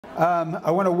I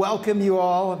want to welcome you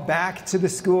all back to the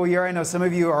school year. I know some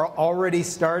of you are already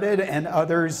started and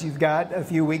others you've got a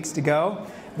few weeks to go.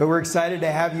 But we're excited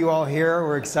to have you all here.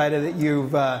 We're excited that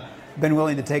you've been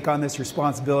willing to take on this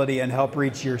responsibility and help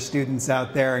reach your students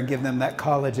out there and give them that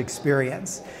college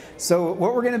experience. So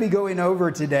what we're going to be going over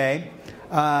today,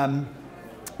 we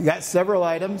got several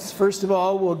items. First of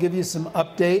all, we'll give you some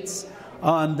updates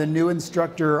on the new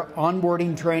instructor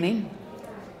onboarding training.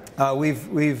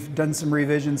 We've done some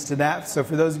revisions to that. So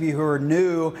for those of you who are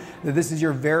new, that this is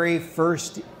your very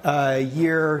first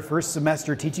first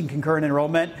semester teaching concurrent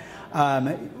enrollment,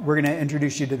 we're going to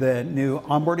introduce you to the new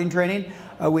onboarding training.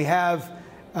 We have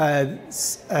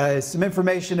some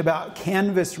information about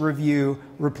Canvas review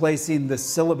replacing the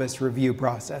syllabus review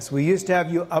process. We used to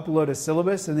have you upload a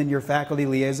syllabus and then your faculty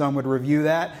liaison would review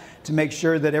that to make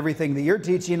sure that everything that you're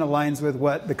teaching aligns with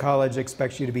what the college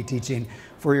expects you to be teaching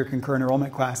for your concurrent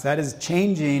enrollment class. That is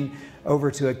changing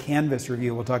over to a Canvas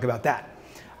review. We'll talk about that.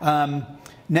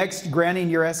 Next,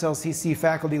 granting your SLCC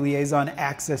faculty liaison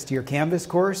access to your Canvas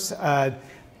course.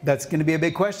 That's going to be a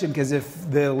big question because if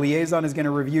the liaison is going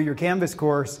to review your Canvas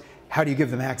course, how do you give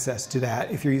them access to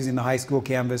that if you're using the high school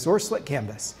Canvas or Slick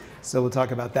Canvas? So we'll talk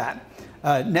about that.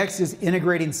 Next is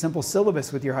integrating simple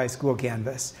syllabus with your high school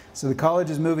Canvas. So the college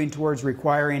is moving towards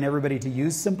requiring everybody to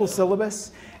use simple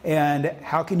syllabus, and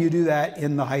how can you do that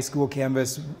in the high school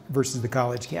Canvas versus the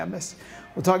college Canvas?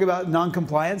 We'll talk about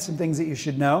non-compliance and things that you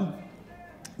should know.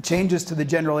 Changes to the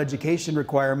general education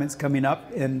requirements coming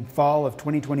up in fall of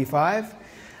 2025.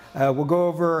 We'll go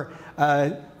over,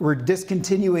 we're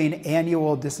discontinuing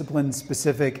annual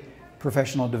discipline-specific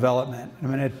professional development. I'm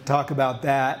going to talk about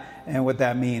that and what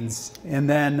that means. And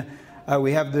then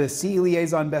we have the CE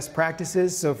Liaison best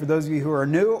practices. So for those of you who are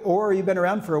new or you've been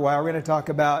around for a while, we're going to talk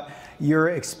about your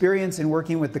experience in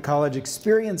working with the college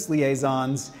experience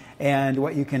liaisons and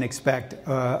what you can expect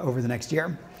over the next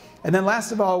year. And then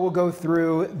last of all, we'll go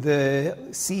through the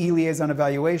CE Liaison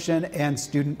evaluation and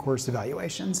student course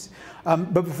evaluations.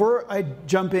 But before I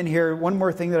jump in here, one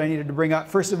more thing that I needed to bring up.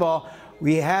 First of all,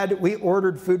 we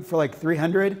ordered food for like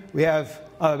 300. We have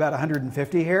about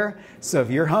 150 here. So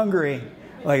if you're hungry,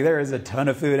 like there is a ton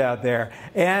of food out there.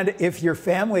 And if your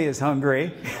family is hungry,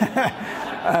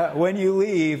 when you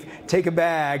leave, take a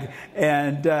bag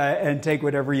and take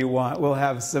whatever you want. We'll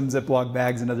have some Ziploc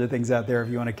bags and other things out there if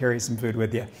you want to carry some food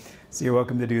with you. So you're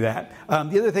welcome to do that.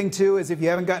 The other thing too is if you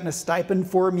haven't gotten a stipend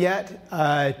form yet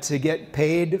to get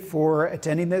paid for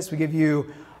attending this, we give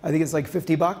you, I think it's like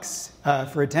 $50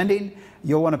 for attending.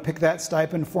 You'll want to pick that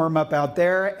stipend form up out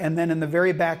there. And then in the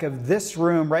very back of this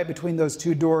room, right between those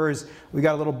two doors, we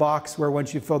got a little box where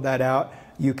once you filled that out,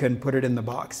 you can put it in the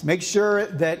box. Make sure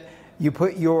that you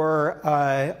put your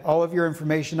all of your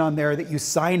information on there, that you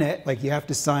sign it, like you have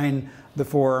to sign the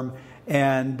form.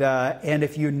 And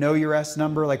if you know your S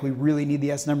number, like we really need the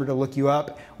S number to look you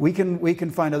up, we can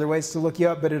find other ways to look you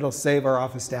up, but it'll save our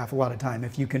office staff a lot of time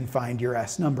if you can find your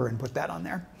S number and put that on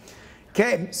there.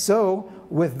 Okay, so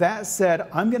with that said,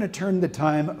 I'm going to turn the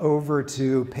time over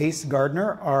to Pace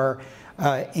Gardner, our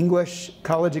English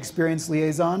College Experience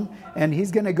Liaison, and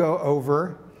he's going to go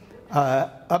over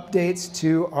updates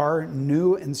to our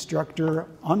new instructor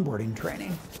onboarding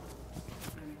training.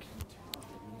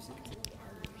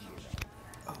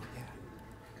 Oh, yeah.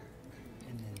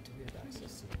 And then do we have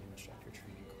access to the instructor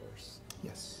training course?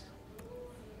 Yes.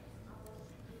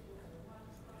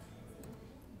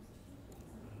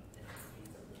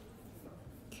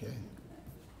 Okay.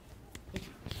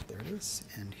 There it is.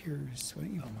 And here's, why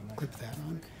don't you clip that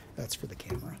on? That's for the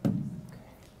camera.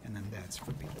 And then that's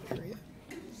for people area.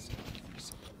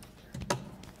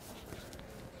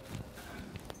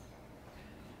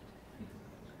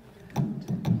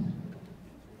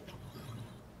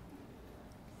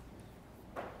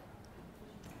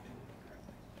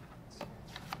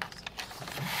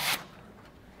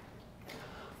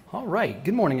 All right,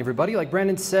 good morning, everybody. Like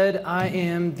Brandon said, I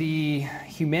am the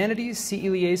Humanities CE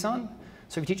Liaison.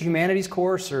 So if you teach a Humanities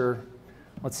course, or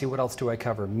let's see, what else do I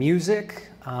cover? Music,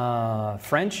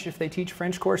 French, if they teach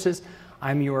French courses,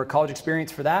 I'm your college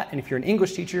experience for that. And if you're an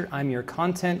English teacher, I'm your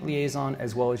content liaison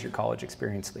as well as your college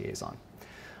experience liaison.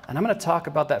 And I'm going to talk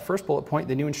about that first bullet point,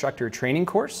 the new instructor training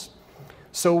course.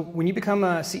 So when you become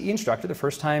a CE instructor, the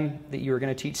first time that you're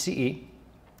going to teach CE,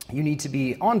 you need to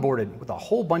be onboarded with a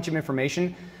whole bunch of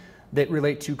information that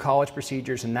relate to college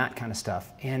procedures and that kind of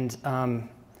stuff. And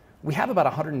we have about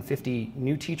 150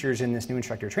 new teachers in this new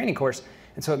instructor training course,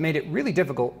 and so it made it really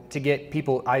difficult to get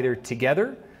people either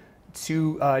together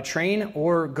to train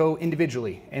or go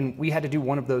individually, and we had to do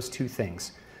one of those two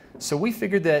things. So we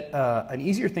figured that an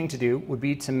easier thing to do would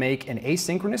be to make an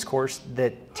asynchronous course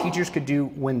that teachers could do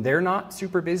when they're not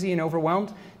super busy and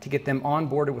overwhelmed to get them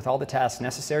onboarded with all the tasks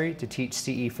necessary to teach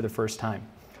CE for the first time.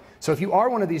 So if you are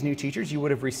one of these new teachers, you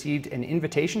would have received an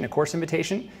invitation, a course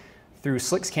invitation, through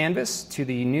Slick's Canvas to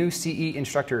the new CE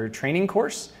Instructor training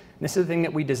course. And this is the thing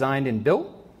that we designed and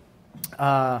built.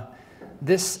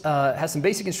 This has some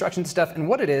basic instruction stuff, and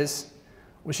what it is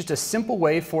was just a simple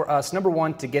way for us, number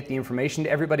one, to get the information to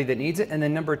everybody that needs it, and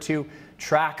then number two,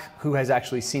 track who has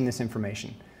actually seen this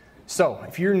information. So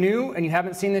if you're new and you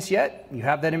haven't seen this yet, you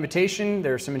have that invitation.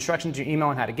 There's some instructions in your email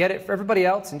on how to get it. For everybody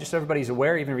else, and just so everybody's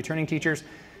aware, even returning teachers,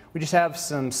 we just have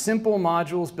some simple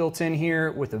modules built in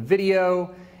here with a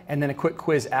video and then a quick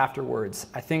quiz afterwards.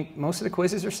 I think most of the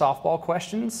quizzes are softball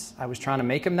questions. I was trying to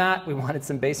make them that. We wanted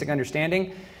some basic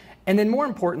understanding. And then more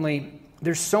importantly,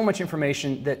 there's so much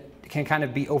information that can kind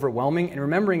of be overwhelming, and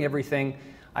remembering everything,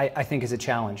 I think, is a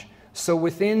challenge. So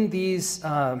within these,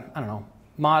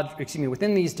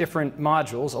 within these different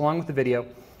modules, along with the video,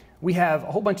 we have a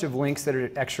whole bunch of links that are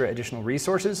extra additional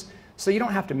resources, so you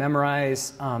don't have to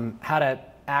memorize how to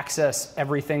access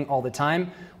everything all the time.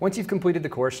 Once you've completed the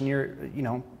course and you're,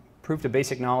 proved a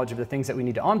basic knowledge of the things that we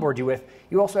need to onboard you with,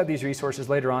 you also have these resources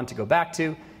later on to go back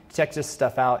to check this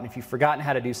stuff out, and if you've forgotten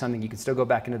how to do something, you can still go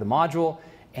back into the module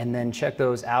and then check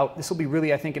those out. This will be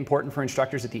really, I think, important for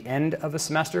instructors at the end of a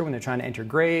semester when they're trying to enter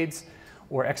grades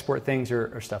or export things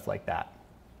or stuff like that.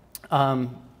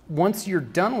 Once you're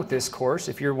done with this course,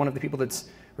 if you're one of the people that's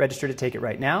registered to take it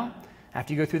right now,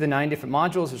 after you go through the 9 different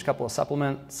modules, there's a couple of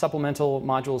supplemental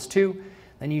modules too,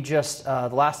 then you just, the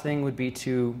last thing would be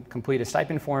to complete a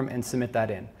stipend form and submit that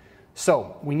in.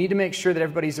 So we need to make sure that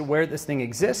everybody's aware that this thing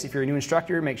exists. If you're a new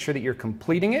instructor, make sure that you're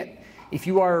completing it. If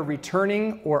you are a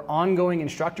returning or ongoing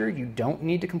instructor, you don't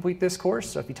need to complete this course.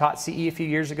 So if you taught CE a few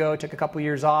years ago, took a couple of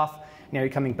years off, now you're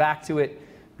coming back to it,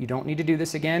 you don't need to do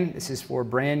this again. This is for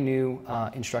brand new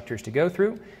instructors to go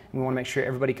through. And we want to make sure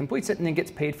everybody completes it and then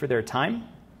gets paid for their time.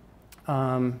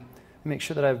 Make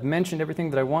sure that I've mentioned everything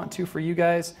that I want to for you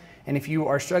guys. And if you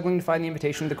are struggling to find the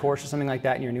invitation to the course or something like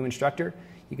that and you're a new instructor,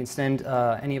 you can send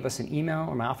any of us an email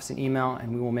or my office an email,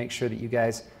 and we will make sure that you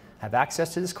guys have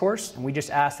access to this course. And we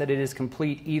just ask that it is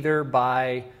complete either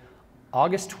by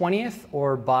August 20th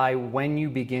or by when you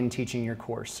begin teaching your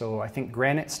course. So I think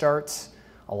Granite starts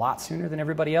a lot sooner than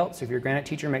everybody else. So if you're a Granite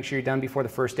teacher, make sure you're done before the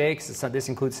first day, because this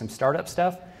includes some startup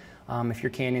stuff. If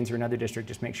you're Canyons or another district,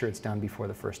 just make sure it's done before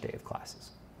the first day of classes.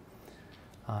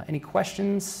 Any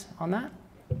questions on that?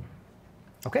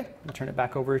 Okay, I'll turn it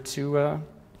back over to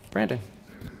Brandon.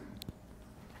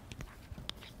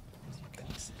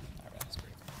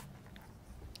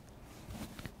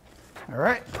 All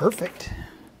right, perfect.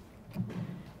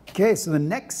 Okay, so the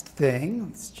next thing,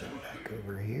 let's jump back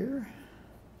over here,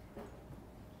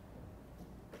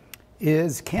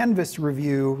 is Canvas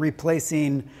review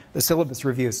replacing the syllabus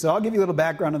review. So I'll give you a little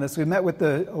background on this. We met with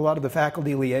a lot of the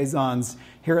faculty liaisons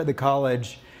here at the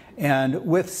college, and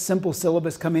with simple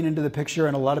syllabus coming into the picture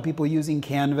and a lot of people using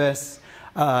Canvas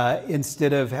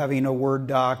instead of having a Word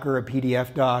doc or a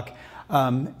PDF doc,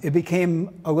 it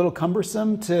became a little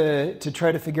cumbersome to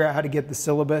try to figure out how to get the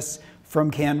syllabus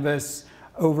from Canvas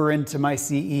over into my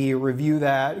CE, review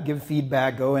that, give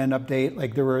feedback, go in, update.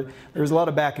 Like there was a lot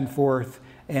of back and forth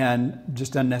and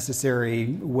just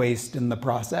unnecessary waste in the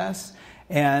process.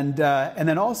 And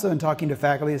then also in talking to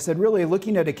faculty, I said, really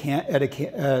looking at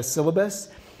a syllabus,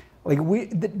 like we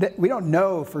don't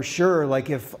know for sure, like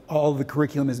if all the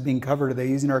curriculum is being covered, are they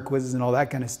using our quizzes and all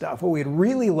that kind of stuff. What we'd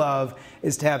really love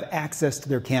is to have access to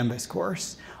their Canvas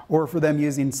course, or for them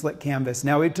using Slick Canvas.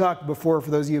 Now we've talked before, for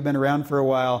those of you who've been around for a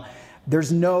while,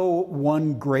 there's no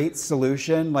one great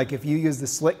solution. Like if you use the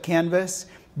Slick Canvas,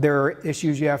 there are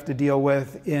issues you have to deal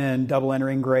with in double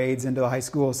entering grades into the high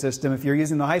school system. If you're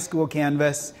using the high school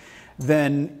Canvas,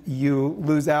 then you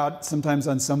lose out sometimes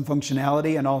on some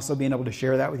functionality, and also being able to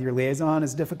share that with your liaison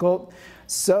is difficult.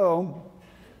 So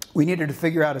we needed to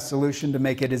figure out a solution to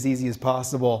make it as easy as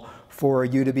possible for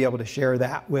you to be able to share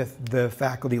that with the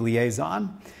faculty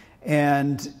liaison.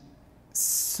 And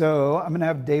so I'm going to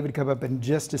have David come up in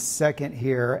just a second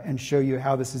here and show you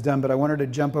how this is done, but I wanted to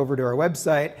jump over to our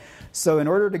website. So in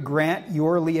order to grant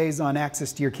your liaison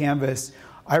access to your Canvas,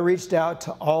 I reached out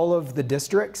to all of the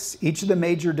districts, each of the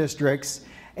major districts,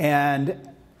 and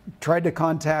tried to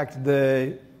contact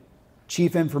the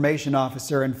chief information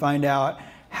officer and find out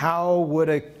how would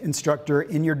an instructor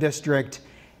in your district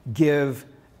give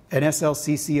an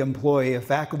SLCC employee, a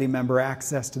faculty member,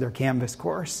 access to their Canvas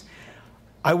course.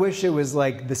 I wish it was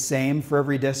like the same for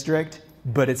every district.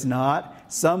 but it's not.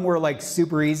 Some were like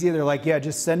super easy. They're like, yeah,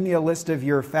 just send me a list of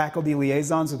your faculty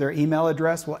liaisons with their email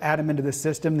address. We'll add them into the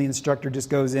system. The instructor just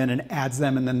goes in and adds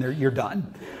them, and then you're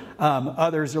done.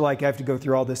 Others are like, I have to go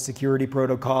through all this security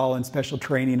protocol and special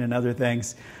training and other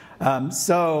things.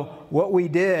 So what we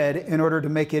did in order to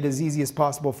make it as easy as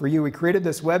possible for you, we created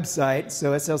this website,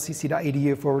 so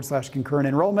slcc.edu/concurrent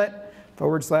enrollment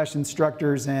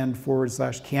 /instructors and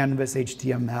 /Canvas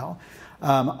HTML.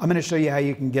 I'm going to show you how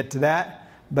you can get to that,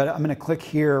 but I'm going to click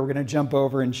here. We're going to jump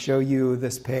over and show you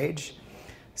this page.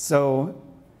 So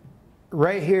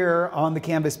right here on the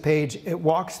Canvas page, it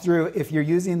walks through, if you're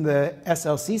using the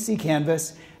SLCC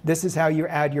Canvas, this is how you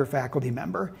add your faculty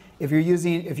member. If you're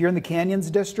in the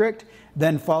Canyons district,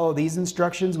 then follow these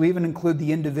instructions. We even include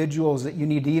the individuals that you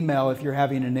need to email if you're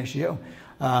having an issue,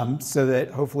 so that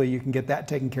hopefully you can get that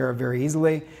taken care of very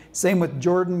easily. Same with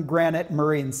Jordan, Granite,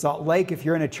 Murray, and Salt Lake. If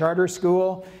you're in a charter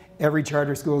school, every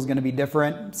charter school is going to be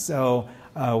different, so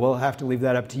we'll have to leave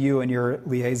that up to you and your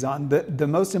liaison. The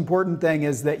most important thing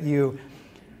is that you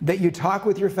talk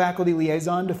with your faculty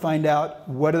liaison to find out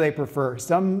what do they prefer.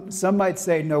 Some might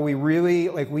say, no, we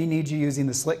need you using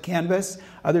the slick canvas.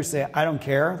 Others say, I don't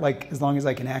care, as long as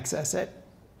I can access it.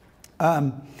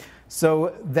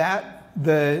 So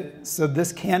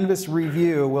this Canvas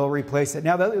review will replace it.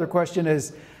 Now the other question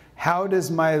is, how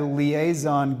does my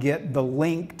liaison get the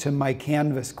link to my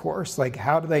Canvas course?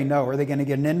 How do they know? Are they going to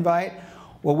get an invite?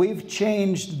 Well, we've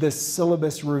changed the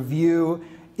syllabus review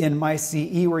in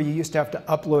MyCE, where you used to have to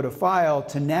upload a file,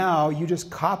 to now you just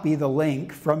copy the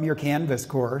link from your Canvas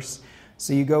course.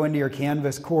 So you go into your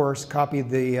Canvas course, copy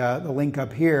the link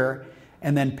up here,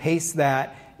 and then paste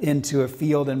that into a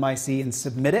field in MyCE and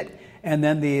submit it. And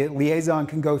then the liaison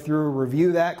can go through,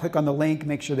 review that, click on the link,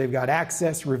 make sure they've got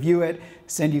access, review it,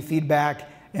 send you feedback,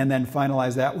 and then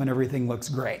finalize that when everything looks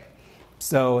great.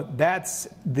 So that's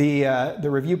the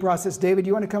review process. David,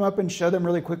 you want to come up and show them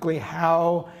really quickly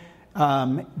how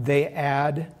they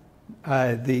add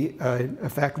a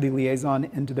faculty liaison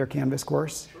into their Canvas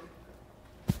course?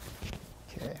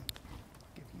 Okay.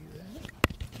 Give you that.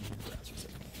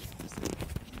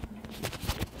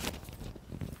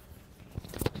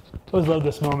 I always love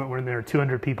this moment when there are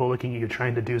 200 people looking at you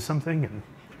trying to do something and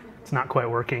it's not quite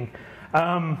working.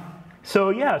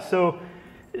 So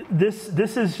this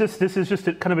is just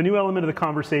a kind of a new element of the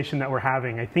conversation that we're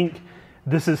having. I think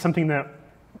this is something that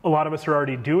a lot of us are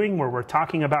already doing, where we're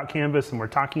talking about Canvas and we're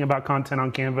talking about content on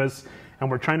Canvas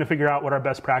and we're trying to figure out what our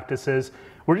best practice is.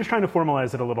 We're just trying to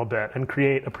formalize it a little bit and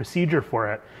create a procedure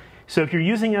for it. So if you're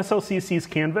using SLCC's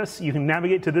Canvas, you can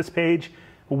navigate to this page.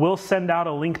 We'll send out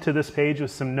a link to this page with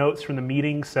some notes from the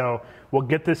meeting, so we'll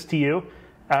get this to you.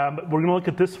 But we're going to look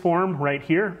at this form right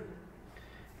here.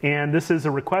 And this is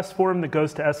a request form that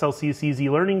goes to SLCC's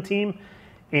e-learning team.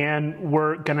 And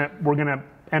we're gonna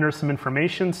enter some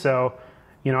information. So,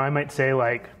 I might say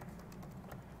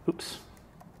oops,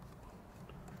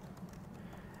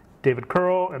 David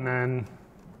Curl, and then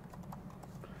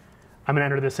I'm going to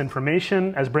enter this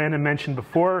information. As Brandon mentioned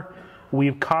before,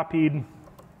 we've copied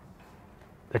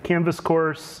the Canvas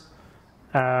course,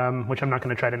 which I'm not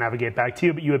going to try to navigate back to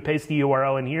you, but you would paste the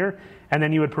URL in here, and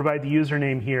then you would provide the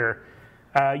username here.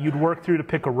 You'd work through to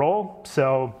pick a role,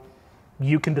 so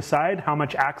you can decide how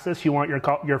much access you want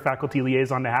your faculty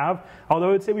liaison to have. Although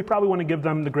I would say we probably want to give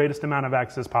them the greatest amount of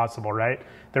access possible, right?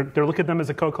 They're look at them as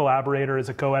a co-collaborator, as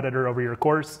a co-editor over your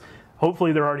course.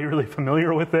 Hopefully they're already really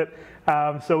familiar with it.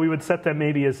 So we would set them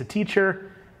maybe as a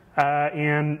teacher,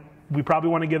 and we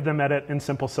probably want to give them edit and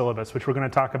simple syllabus, which we're going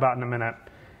to talk about in a minute.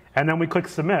 And then we click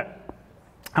submit.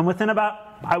 And within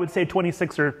about, I would say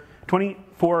 24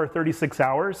 or 36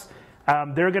 hours,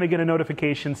 they're going to get a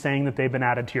notification saying that they've been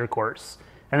added to your course.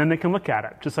 And then they can look at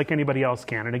it, just like anybody else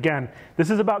can. And again, this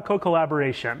is about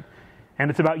co-collaboration.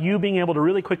 And it's about you being able to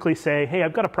really quickly say, hey,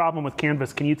 I've got a problem with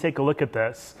Canvas. Can you take a look at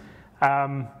this?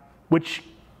 Which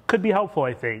could be helpful,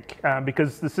 I think,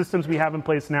 because the systems we have in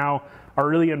place now are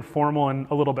really informal and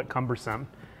a little bit cumbersome.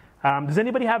 Does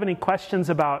anybody have any questions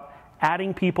about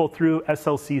adding people through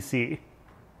SLCC?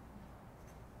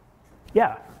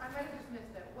 Yeah.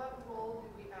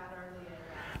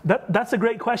 That's a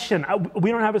great question. We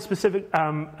don't have a specific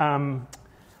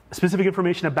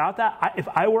information about that. If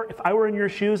I were in your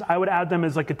shoes, I would add them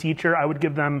as like a teacher. I would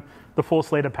give them the full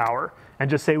slate of power and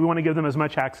just say we want to give them as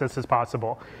much access as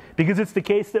possible. Because it's the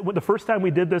case that the first time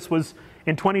we did this was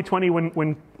in 2020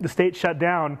 when the state shut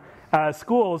down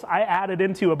schools. I added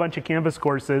into a bunch of Canvas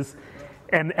courses,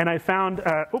 and I found.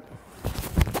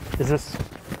 Is this?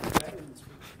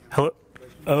 Hello?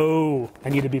 Oh, I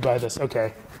need to be by this.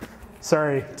 Okay.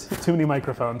 Sorry, too many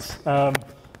microphones.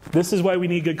 This is why we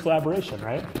need good collaboration,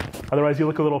 right? Otherwise, you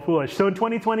look a little foolish. So in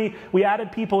 2020, we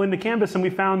added people into Canvas, and we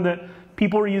found that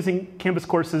people were using Canvas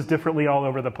courses differently all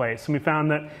over the place. And we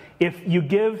found that if you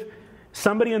give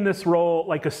somebody in this role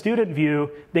like a student view,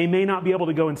 they may not be able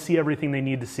to go and see everything they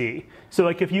need to see. So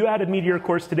like if you added me to your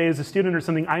course today as a student or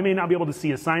something, I may not be able to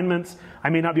see assignments, I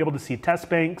may not be able to see test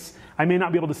banks, I may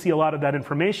not be able to see a lot of that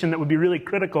information that would be really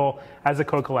critical as a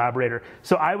co-collaborator.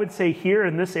 So I would say here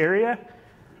in this area,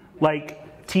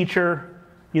 like teacher,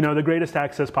 you know, the greatest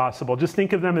access possible. Just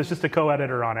think of them as just a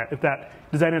co-editor on it.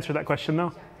 Does that answer that question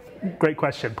though? Great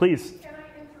question, please. Can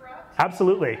I interrupt?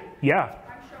 Absolutely, yeah.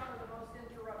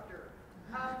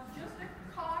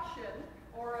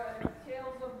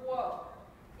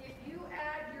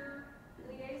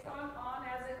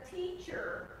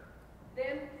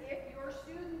 Then if your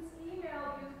students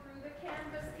email you through the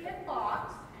Canvas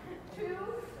inbox, two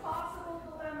possible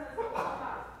dilemmas will come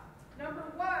up. Number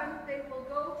one, they will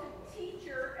go to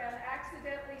teacher and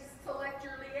accidentally select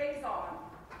your liaison.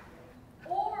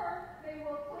 Or they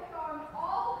will click on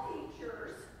all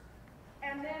teachers,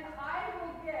 and then I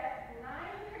will get 9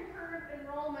 concurrent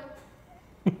enrollment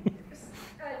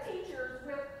teachers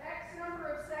with X number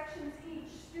of sections each,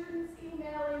 students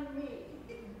emailing me.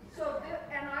 So,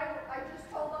 and I just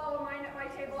told all of mine at my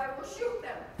table I will shoot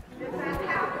them if that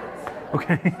happens.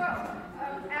 Okay. So,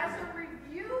 as a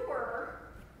reviewer,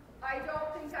 I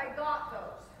don't think I got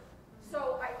those.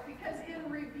 So, because in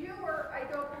reviewer, I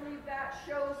don't believe that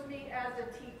shows me as a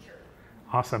teacher.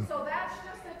 Awesome. So that's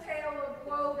just a tale of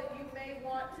woe that you may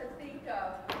want to think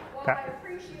of. While I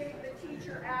appreciate the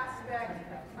teacher aspect,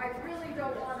 I really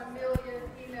don't want a million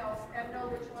emails and know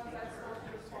which ones I'm supposed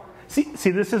to respond to.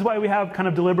 See, this is why we have kind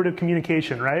of deliberative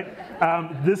communication, right? So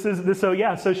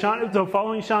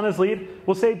following Shauna's lead,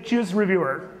 we'll say choose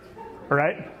reviewer, all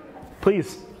right?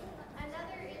 Please.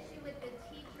 Another issue with the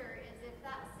teacher is if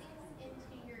that syncs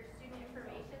into your student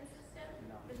information system,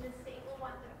 then the state will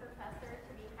want the professor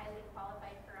to be highly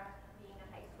qualified for being a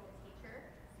high school teacher,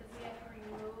 because we had to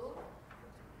remove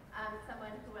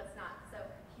someone who was not. So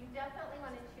you definitely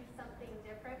want to choose something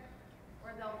different,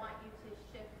 or they'll want you to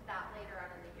shift that later on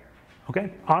in the year.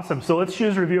 Okay, awesome. So let's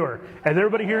choose reviewer. Is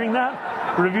everybody hearing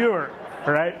that? Reviewer.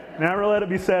 All right. Never let it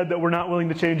be said that we're not willing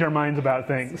to change our minds about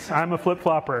things. I'm a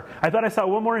flip-flopper. I thought I saw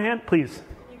one more hand. Please.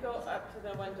 You go up to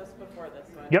the one just before this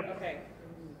one. Yep. Okay.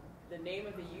 The name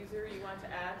of the user you want to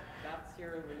add, that's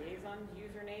your liaison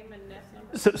username and nest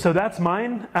number? So that's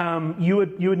mine. You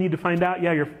would need to find out,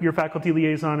 yeah, your faculty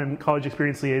liaison and college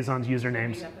experience liaison's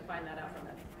usernames. You have to find that out from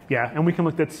them. Yeah, and we can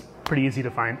look. That's pretty easy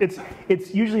to find.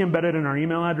 It's usually embedded in our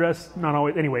email address. Not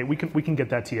always. Anyway, we can get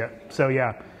that to you. So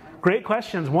yeah, great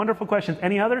questions, wonderful questions.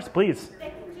 Any others, please? They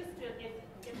can just do it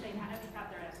if they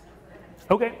have their S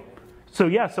number. Okay. So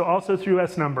yeah, so also through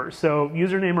S number. So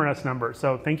username or S number.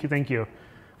 So thank you.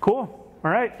 Cool.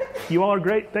 All right. You all are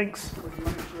great. Thanks. Would you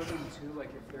want to show them too, like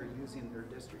if they're using their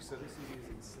district? So this is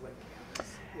using Slick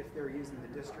Canvas. If they're using the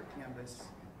district Canvas,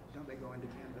 don't they go into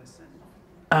Canvas and?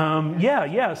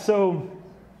 Yeah. So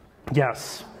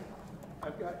yes.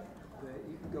 I've got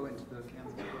you can go into the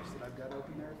Canvas course that I've got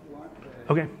open there if you want.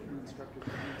 Okay. Instructor, I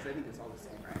think it's all the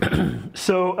same,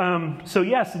 right? So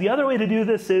yes, the other way to do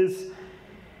this is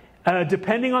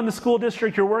depending on the school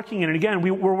district you're working in. And again,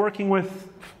 we're working with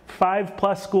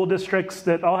 5+ school districts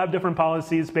that all have different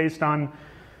policies based on,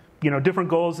 different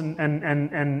goals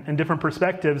and different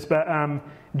perspectives. But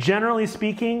generally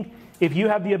speaking, if you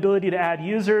have the ability to add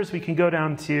users, we can go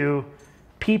down to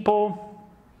people.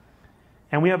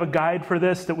 And we have a guide for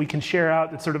this that we can share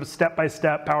out. It's sort of a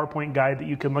step-by-step PowerPoint guide that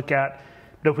you can look at.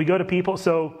 But if we go to people,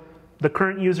 so the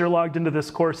current user logged into this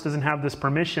course doesn't have this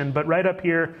permission, but right up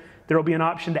here, there will be an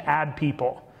option to add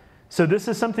people. So this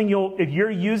is something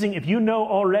if you know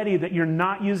already that you're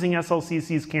not using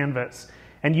SLCC's Canvas,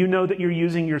 and you know that you're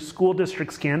using your school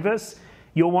district's Canvas,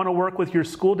 you'll want to work with your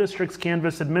school district's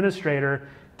Canvas administrator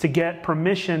to get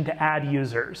permission to add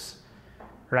users,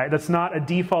 right? That's not a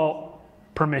default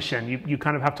permission. You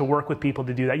kind of have to work with people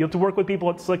to do that. You have to work with people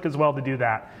at Slick as well to do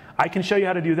that. I can show you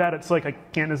how to do that at Slick. I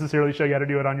can't necessarily show you how to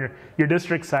do it on your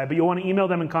district side, but you'll want to email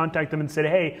them and contact them and say,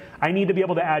 hey, I need to be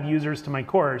able to add users to my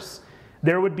course.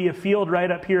 There would be a field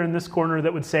right up here in this corner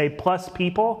that would say plus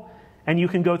people, and you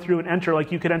can go through and enter,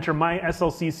 like you could enter my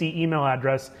SLCC email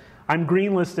address. I'm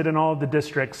greenlisted in all of the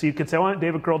districts, so you could say, I want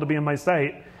David Curl to be on my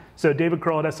site. So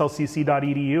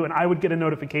davidcurl@slcc.edu, and I would get a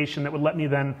notification that would let me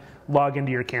then log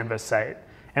into your Canvas site.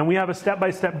 And we have a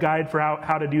step-by-step guide for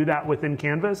how to do that within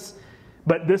Canvas.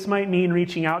 But this might mean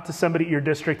reaching out to somebody at your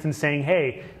district and saying,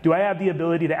 hey, do I have the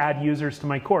ability to add users to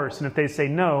my course? And if they say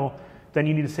no, then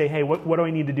you need to say, hey, what do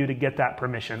I need to do to get that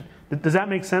permission? Does that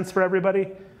make sense for everybody?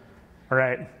 All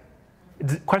right.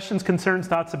 Questions, concerns,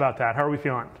 thoughts about that? How are we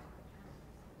feeling?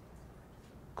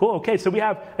 Cool. Okay, so we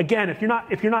have, again, if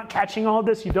you're not catching all of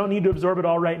this, you don't need to absorb it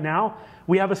all right now.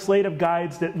 We have a slate of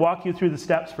guides that walk you through the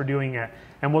steps for doing it.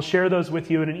 And we'll share those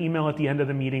with you in an email at the end of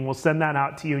the meeting. We'll send that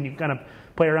out to you and you can kind of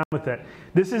play around with it.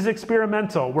 This is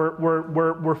experimental.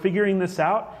 We're figuring this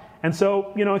out. And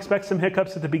so, expect some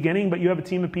hiccups at the beginning, but you have a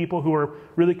team of people who are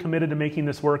really committed to making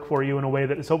this work for you in a way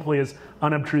that is hopefully as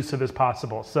unobtrusive as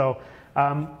possible. So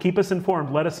keep us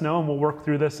informed. Let us know and we'll work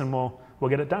through this and we'll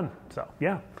get it done. So,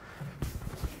 yeah.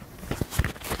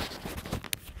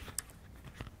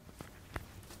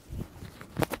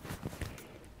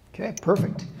 Okay,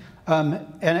 perfect.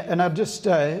 And I'll just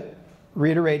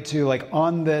reiterate too, like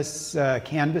on this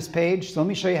Canvas page, so let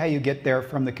me show you how you get there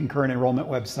from the concurrent enrollment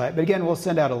website. But again, we'll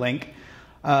send out a link.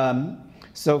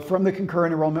 So from the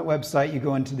concurrent enrollment website, you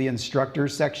go into the Instructor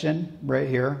section right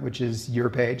here, which is your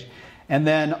page. And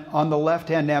then on the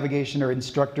left-hand navigation are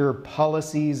instructor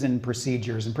policies and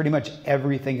procedures, and pretty much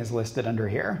everything is listed under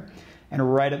here.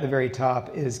 And right at the very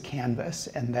top is Canvas,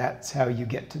 and that's how you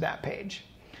get to that page.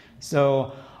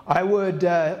 So I would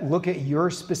look at your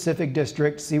specific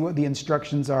district, see what the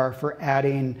instructions are for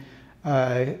adding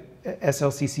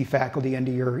SLCC faculty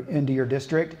into your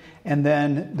district, and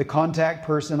then the contact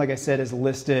person, like I said, is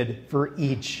listed for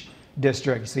each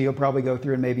district. So you'll probably go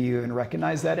through and maybe you even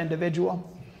recognize that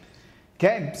individual.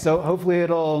 Okay, so hopefully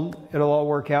it'll all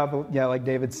work out. But yeah, like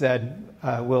David said,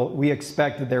 we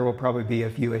expect that there will probably be a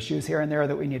few issues here and there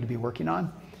that we need to be working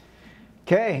on.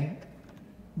 Okay,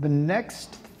 the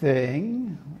next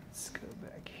thing, let's go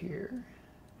back here,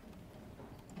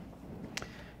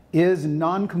 is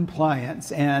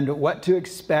non-compliance and what to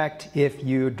expect if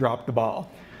you drop the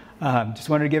ball. Just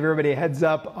wanted to give everybody a heads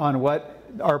up on what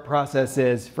our process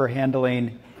is for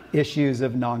handling issues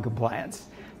of non-compliance.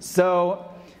 So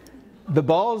the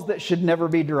balls that should never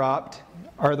be dropped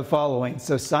are the following.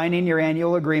 So signing your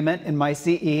annual agreement in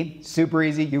MyCE, super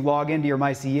easy. You log into your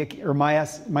MyCE or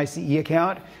MyCE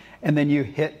account, and then you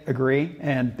hit agree,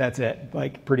 and that's it,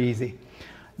 like pretty easy.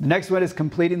 The next one is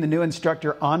completing the new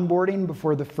instructor onboarding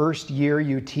before the first year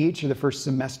you teach or the first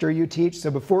semester you teach.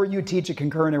 So before you teach a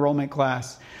concurrent enrollment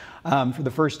class, for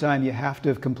the first time, you have to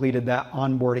have completed that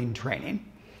onboarding training.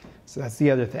 So that's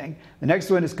the other thing. The next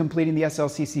one is completing the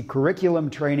SLCC curriculum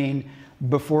training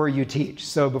before you teach.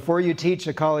 So before you teach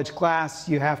a college class,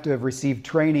 you have to have received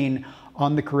training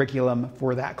on the curriculum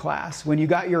for that class. When you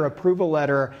got your approval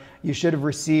letter, you should have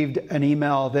received an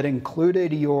email that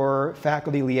included your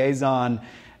faculty liaison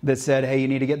that said, hey, you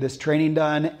need to get this training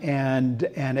done, and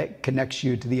it connects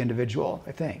you to the individual,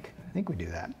 I think we do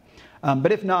that.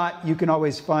 But if not, you can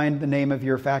always find the name of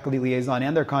your faculty liaison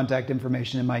and their contact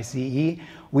information in MyCE.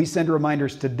 We send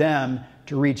reminders to them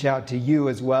to reach out to you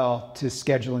as well to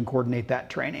schedule and coordinate that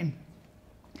training.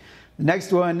 The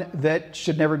next one that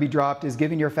should never be dropped is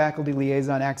giving your faculty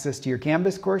liaison access to your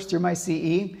Canvas course through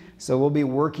MyCE. So we'll be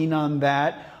working on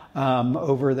that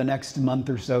over the next month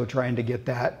or so, trying to get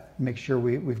that, make sure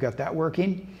we've got that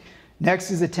working.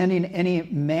 Next is attending any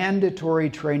mandatory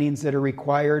trainings that are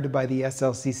required by the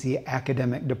SLCC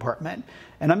academic department.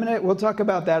 And we'll talk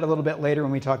about that a little bit later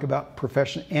when we talk about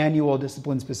annual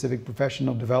discipline-specific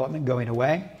professional development going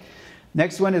away.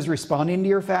 Next one is responding to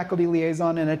your faculty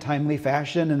liaison in a timely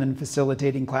fashion and then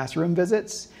facilitating classroom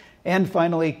visits. And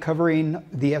finally, covering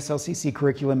the SLCC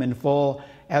curriculum in full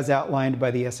as outlined by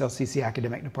the SLCC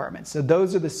academic department. So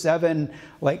those are the 7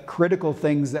 critical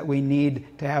things that we need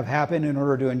to have happen in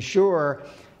order to ensure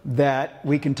that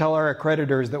we can tell our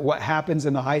accreditors that what happens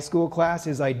in the high school class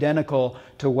is identical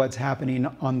to what's happening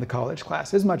on the college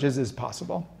class, as much as is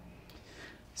possible.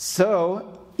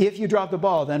 So if you drop the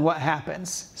ball, then what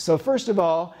happens? So first of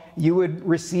all, you would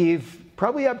receive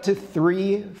probably up to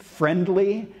 3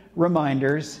 friendly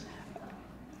reminders,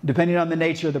 depending on the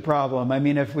nature of the problem. I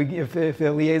mean, if a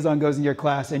liaison goes in your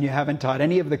class and you haven't taught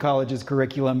any of the college's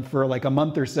curriculum for like a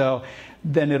month or so,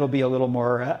 then it'll be a little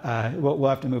more, we'll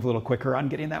have to move a little quicker on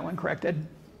getting that one corrected.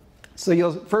 So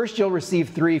you'll receive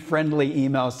 3 friendly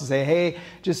emails to say, hey,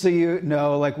 just so you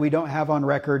know, we don't have on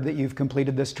record that you've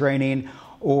completed this training,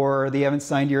 or that you haven't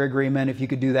signed your agreement. If you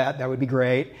could do that, that would be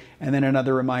great. And then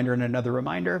another reminder and another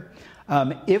reminder.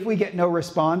 If we get no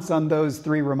response on those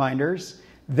 3 reminders,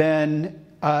 then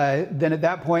at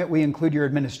that point we include your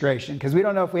administration, because we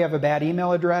don't know if we have a bad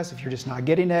email address, if you're just not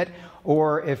getting it,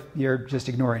 or if you're just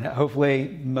ignoring it.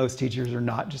 Hopefully most teachers are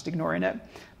not just ignoring it.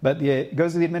 But it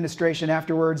goes to the administration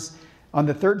afterwards. On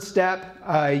the 3rd step,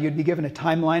 you'd be given a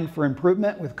timeline for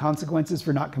improvement with consequences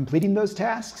for not completing those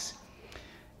tasks.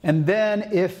 And then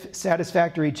if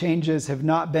satisfactory changes have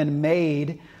not been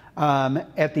made,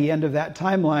 at the end of that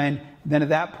timeline, then at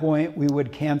that point we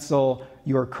would cancel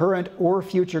your current or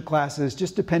future classes,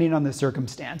 just depending on the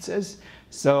circumstances.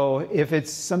 So if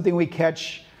it's something we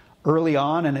catch early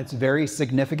on and it's very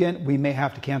significant, we may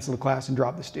have to cancel the class and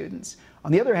drop the students.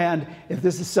 On the other hand, if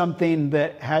this is something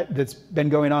that's been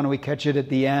going on and we catch it at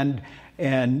the end,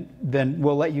 and then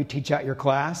we'll let you teach out your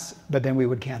class, but then we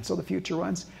would cancel the future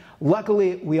ones.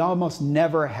 Luckily, we almost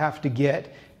never have to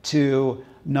get to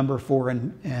number 4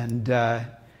 and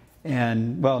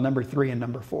number 3 and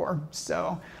number 4.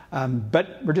 So,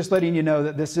 but we're just letting you know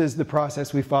that this is the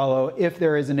process we follow if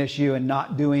there is an issue and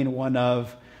not doing one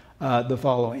of the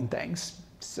following things.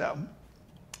 So,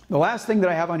 the last thing that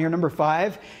I have on here, number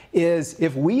 5, is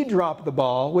if we drop the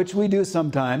ball, which we do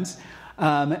sometimes,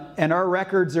 and our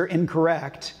records are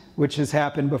incorrect, which has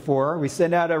happened before, we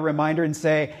send out a reminder and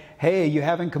say, hey, you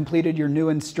haven't completed your new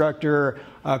instructor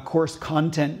course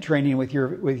content training with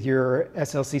your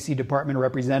SLCC department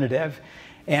representative.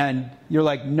 And you're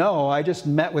like, no, I just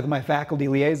met with my faculty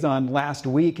liaison last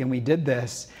week and we did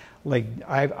this. Like,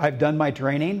 I've done my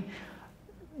training.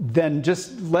 Then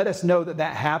just let us know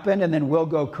that happened, and then we'll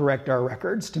go correct our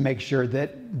records to make sure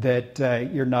that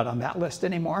you're not on that list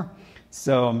anymore.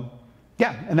 So,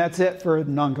 yeah, and that's it for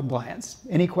non-compliance.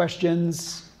 Any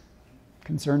questions,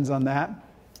 concerns on that?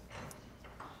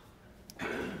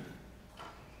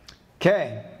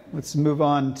 Okay, let's move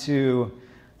on to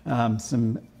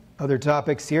some other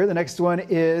topics here. The next one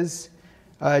is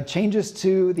changes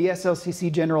to the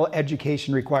SLCC general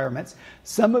education requirements.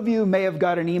 Some of you may have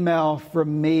got an email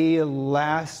from me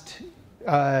last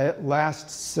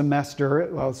semester,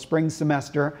 well, spring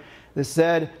semester, that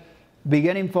said,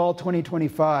 beginning fall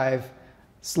 2025,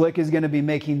 SLIC is going to be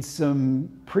making some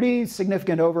pretty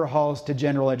significant overhauls to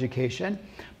general education.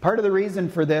 Part of the reason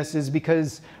for this is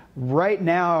because right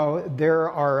now there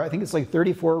are, I think it's like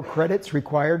 34 credits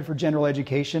required for general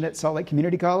education at Salt Lake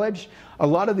Community College. A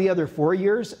lot of the other 4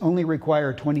 years only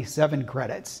require 27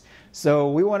 credits.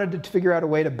 So we wanted to figure out a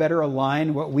way to better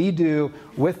align what we do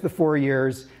with the 4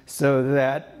 years so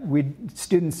that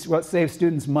it saves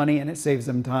students money and it saves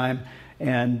them time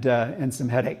and some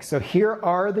headaches. So here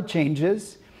are the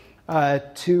changes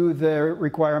to the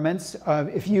requirements.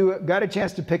 If you got a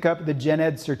chance to pick up the Gen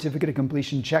Ed Certificate of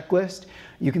Completion checklist,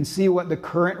 you can see what the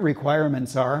current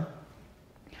requirements are.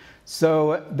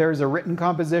 So there's a written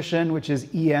composition, which is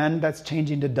EN, that's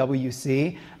changing to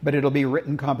WC, but it'll be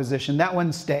written composition. That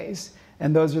one stays,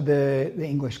 and those are the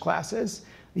English classes.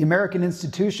 The American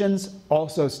institutions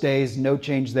also stays, no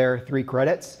change there, 3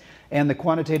 credits. And the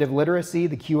quantitative literacy,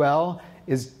 the QL,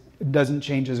 doesn't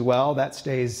change as well. That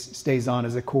stays on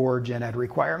as a core Gen Ed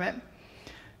requirement.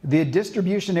 The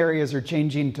distribution areas are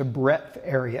changing to breadth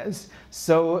areas.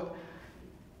 So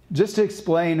just to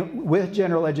explain, with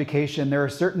general education, there are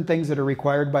certain things that are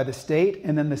required by the state,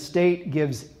 and then the state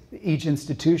gives each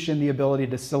institution the ability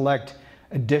to select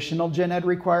additional Gen Ed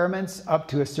requirements up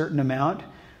to a certain amount.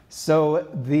 So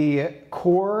the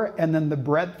core and then the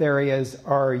breadth areas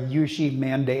are USHE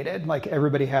mandated, like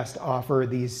everybody has to offer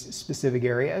these specific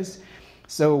areas.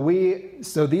 So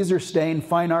these are staying.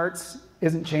 Fine arts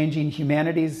isn't changing.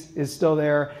 Humanities is still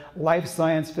there. Life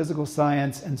science, physical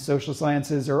science, and social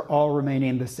sciences are all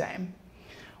remaining the same.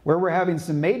 Where we're having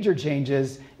some major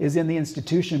changes is in the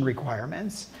institution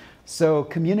requirements. So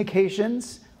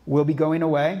communications will be going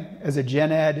away as a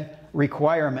Gen Ed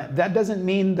requirement. That doesn't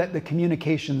mean that the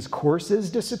communications courses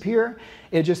disappear.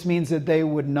 It just means that they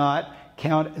would not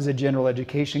count as a general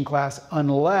education class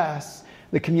unless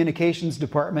the communications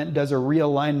department does a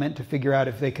realignment to figure out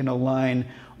if they can align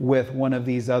with one of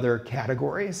these other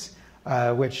categories,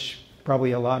 which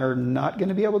probably a lot are not going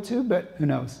to be able to, but who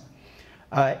knows.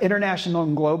 International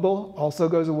and global also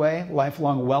goes away.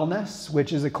 Lifelong wellness,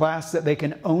 which is a class that they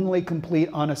can only complete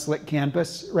on a SLIC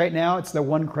campus right now. It's the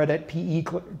 1 credit PE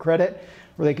credit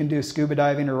where they can do scuba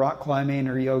diving or rock climbing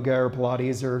or yoga or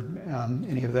Pilates or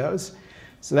any of those.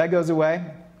 So that goes away.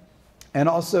 And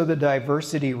also the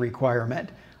diversity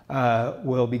requirement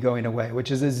will be going away,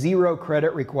 which is a 0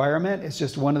 credit requirement. It's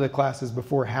just one of the classes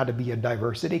before had to be a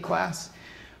diversity class.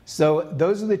 So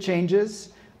those are the changes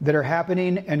that are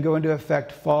happening and go into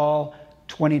effect fall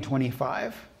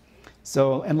 2025.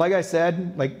 So, and like I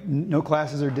said, like no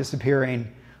classes are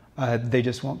disappearing. They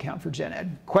just won't count for Gen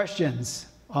Ed. Questions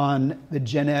on the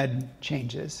Gen Ed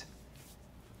changes?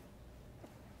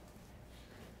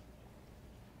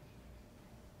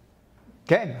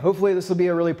 Okay, hopefully this will be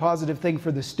a really positive thing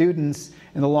for the students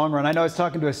in the long run. I know I was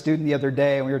talking to a student the other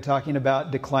day and we were talking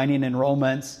about declining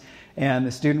enrollments. And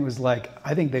the student was like,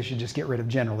 I think they should just get rid of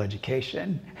general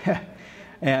education.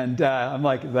 And I'm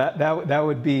like, that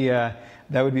would be a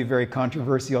very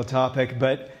controversial topic.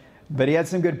 But But he had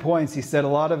some good points. He said a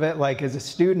lot of it, like as a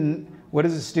student, what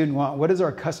does a student want? What does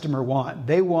our customer want?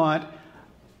 They want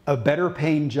a better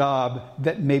paying job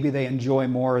that maybe they enjoy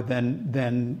more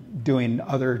than doing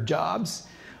other jobs.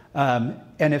 And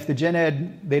if the gen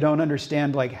ed, they don't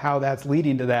understand like how that's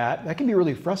leading to that, that can be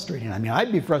really frustrating. I mean,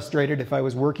 I'd be frustrated if I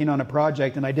was working on a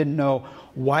project and I didn't know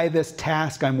why this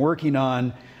task I'm working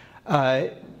on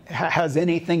has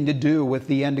anything to do with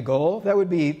the end goal. That would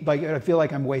be like, I feel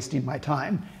like I'm wasting my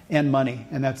time and money,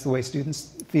 and that's the way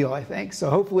students feel, I think. So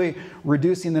hopefully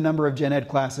reducing the number of gen ed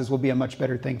classes will be a much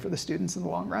better thing for the students in the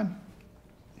long run.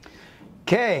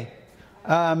 Okay.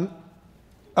 The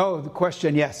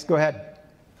question, yes, go ahead.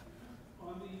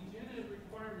 On the gen ed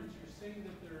requirements, you're saying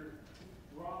that they're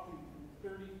dropping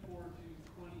from 34 to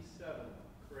 27,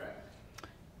 correct?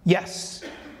 Yes.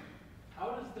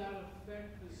 How does that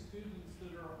affect the students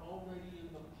that are already in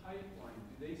the pipeline?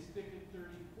 Do they stick at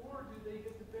 34 or do they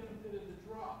get the benefit of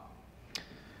the drop?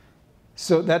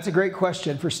 So that's a great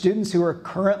question. For students who are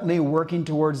currently working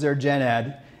towards their gen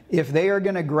ed, if they are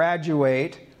going to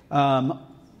graduate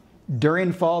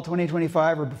during fall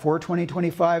 2025 or before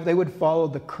 2025, they would follow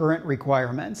the current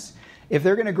requirements. If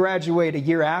they're going to graduate a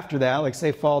year after that, like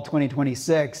say fall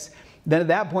 2026, then at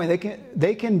that point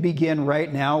they can begin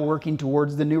right now working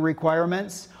towards the new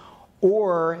requirements,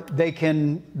 or they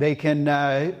can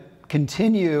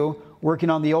continue working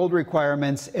on the old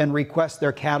requirements and request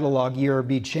their catalog year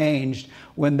be changed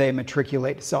when they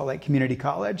matriculate to Salt Lake Community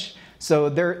College. So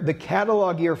the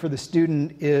catalog year for the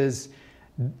student is,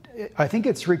 I think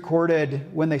it's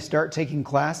recorded when they start taking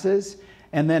classes,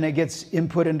 and then it gets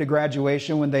input into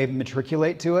graduation when they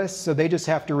matriculate to us. So they just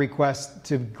have to request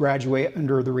to graduate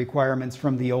under the requirements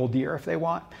from the old year if they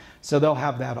want. So they'll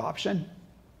have that option.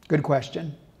 Good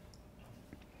question.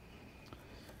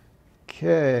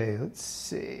 Okay, let's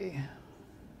see.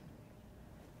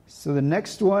 So the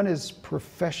next one is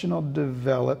professional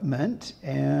development,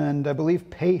 and I believe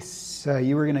Pace,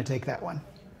 you were going to take that one.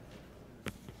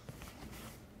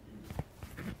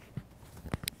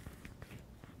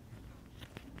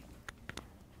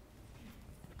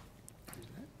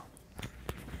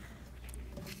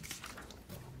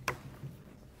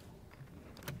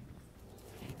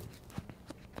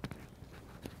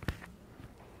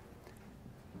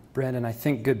 Brandon, I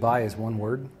think goodbye is one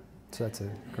word, so that's a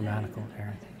grammatical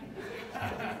error.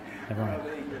 Never mind.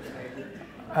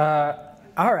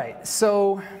 All right,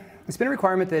 so it's been a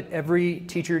requirement that every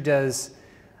teacher does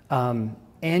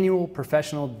annual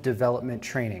professional development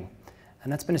training,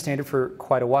 and that's been a standard for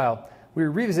quite a while. We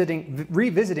were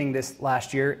revisiting this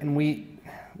last year, and we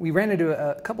ran into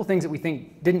a couple things that we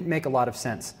think didn't make a lot of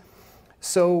sense.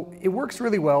 So it works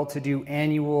really well to do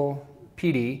annual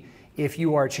PD if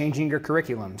you are changing your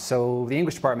curriculum. So the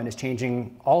English department is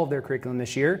changing all of their curriculum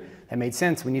this year. That made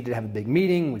sense. We needed to have a big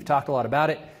meeting. We've talked a lot about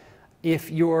it.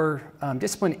 If your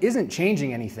discipline isn't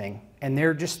changing anything and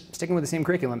they're just sticking with the same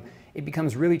curriculum, it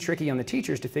becomes really tricky on the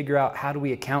teachers to figure out how do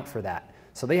we account for that.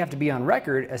 So they have to be on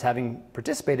record as having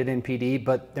participated in PD,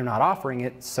 but they're not offering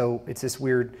it. So it's this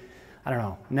weird, I don't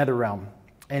know, nether realm.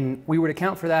 And we would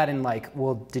account for that in like,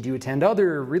 well, did you attend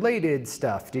other related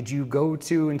stuff? Did you go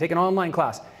to and take an online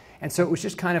class? And so it was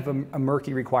just kind of a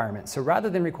murky requirement. So rather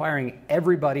than requiring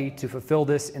everybody to fulfill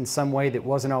this in some way that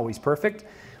wasn't always perfect,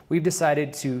 we've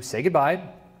decided to say goodbye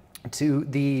to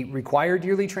the required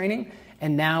yearly training,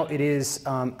 and now it is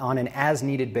on an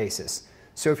as-needed basis.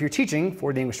 So if you're teaching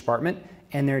for the English department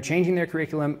and they're changing their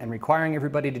curriculum and requiring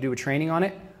everybody to do a training on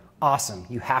it, awesome.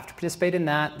 You have to participate in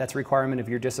that. That's a requirement of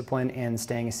your discipline and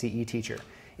staying a CE teacher.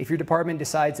 If your department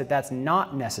decides that that's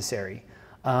not necessary,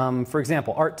 for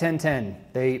example, Art 1010,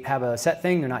 they have a set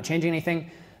thing, they're not changing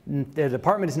anything, the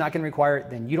department is not going to require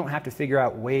it, then you don't have to figure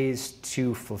out ways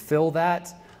to fulfill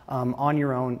that on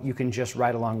your own. You can just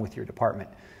ride along with your department.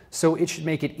 So it should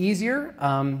make it easier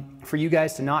for you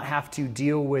guys to not have to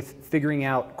deal with figuring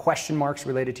out question marks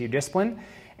related to your discipline.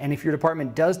 And if your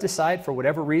department does decide for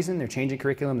whatever reason, they're changing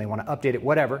curriculum, they want to update it,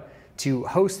 whatever, to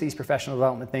host these professional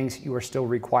development things, you are still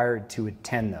required to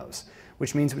attend those.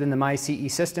 Which means within the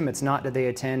MyCE system, it's not did they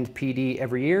attend PD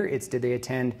every year, it's did they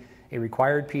attend a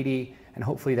required PD, and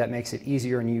hopefully that makes it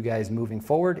easier on you guys moving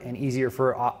forward and easier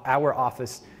for our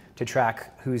office to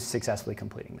track who's successfully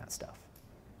completing that stuff.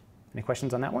 Any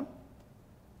questions on that one?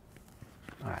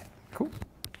 All right, cool.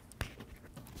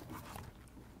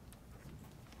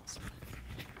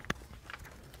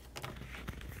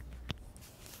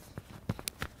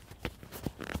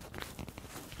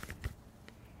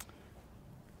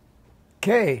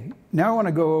 Okay, now I want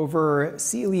to go over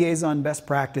CE Liaison best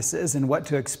practices and what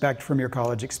to expect from your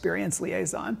college experience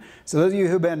liaison. So those of you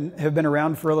who have been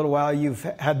around for a little while, you've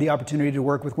had the opportunity to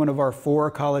work with one of our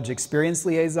 4 college experience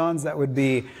liaisons. That would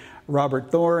be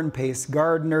Robert Thorne, Pace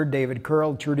Gardner, David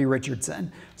Curl, Trudy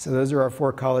Richardson. So those are our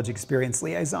 4 college experience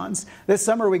liaisons. This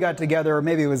summer we got together, or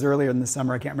maybe it was earlier in the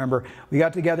summer, I can't remember. We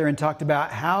got together and talked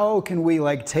about how can we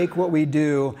take what we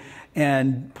do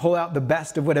and pull out the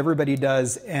best of what everybody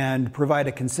does and provide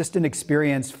a consistent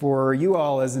experience for you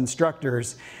all as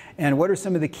instructors. And what are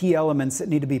some of the key elements that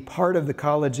need to be part of the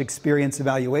college experience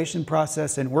evaluation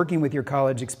process and working with your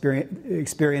college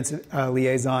experience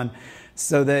liaison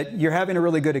so that you're having a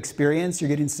really good experience, you're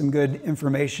getting some good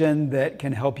information that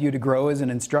can help you to grow as an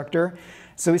instructor.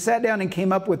 So we sat down and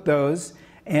came up with those,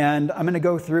 and I'm going to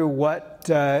go through what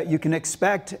you can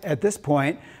expect at this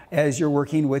point as you're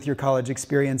working with your college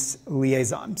experience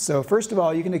liaison. So first of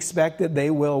all, you can expect that they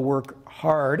will work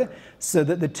hard so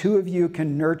that the 2 of you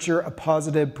can nurture a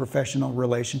positive professional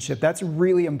relationship. That's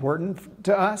really important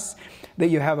to us, that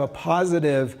you have a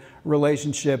positive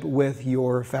relationship with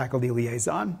your faculty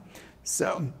liaison.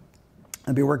 So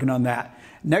I'll be working on that.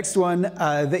 Next one,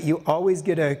 that you always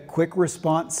get a quick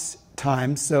response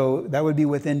time. So that would be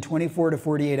within 24 to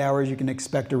 48 hours, you can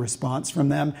expect a response from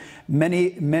them.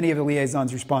 Many of the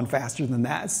liaisons respond faster than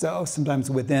that. So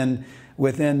sometimes within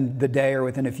the day or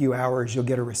within a few hours, you'll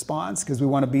get a response because we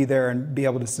want to be there and be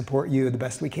able to support you the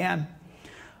best we can.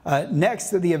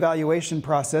 Next, the evaluation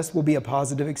process will be a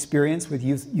positive experience with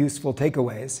useful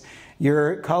takeaways.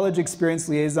 Your college experience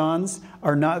liaisons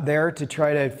are not there to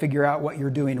try to figure out what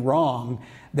you're doing wrong.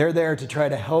 They're there to try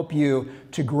to help you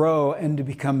to grow and to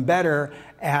become better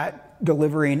at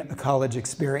delivering a college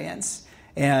experience.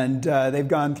 And they've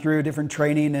gone through different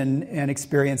training and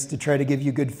experience to try to give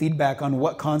you good feedback on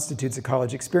what constitutes a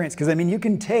college experience. Because, I mean, you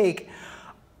can take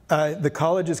the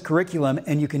college's curriculum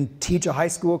and you can teach a high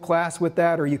school class with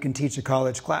that, or you can teach a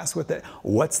college class with it.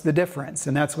 What's the difference?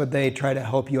 And that's what they try to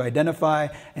help you identify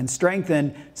and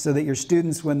strengthen so that your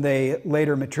students, when they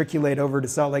later matriculate over to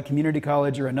Salt Lake Community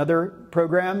College or another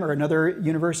program or another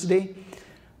university,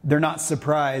 they're not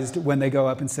surprised when they go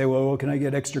up and say, well, can I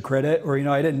get extra credit? Or,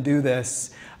 I didn't do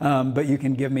this, but you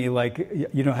can give me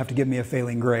you don't have to give me a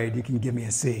failing grade. You can give me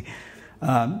a C.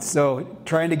 So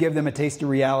trying to give them a taste of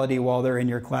reality while they're in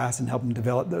your class and help them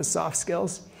develop those soft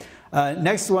skills.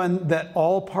 Next one, that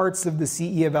all parts of the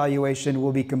CE evaluation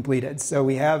will be completed. So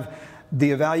we have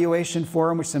the evaluation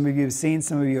form, which some of you have seen,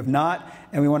 some of you have not,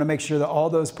 and we want to make sure that all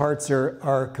those parts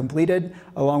are completed,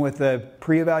 along with the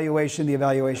pre-evaluation, the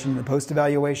evaluation, and the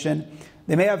post-evaluation.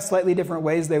 They may have slightly different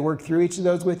ways they work through each of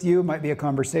those with you. It might be a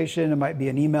conversation, it might be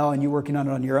an email, and you working on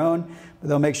it on your own. But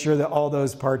they'll make sure that all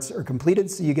those parts are completed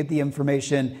so you get the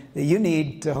information that you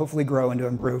need to hopefully grow and to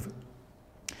improve.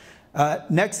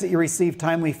 Next, that you receive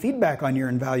timely feedback on your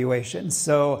evaluation.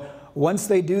 So once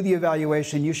they do the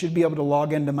evaluation, you should be able to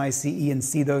log into MyCE and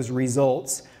see those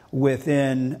results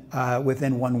within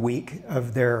 1 week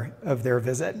of their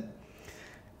visit.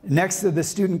 Next, the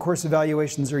student course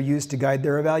evaluations are used to guide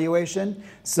their evaluation.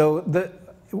 So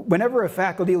whenever a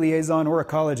faculty liaison or a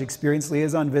college experience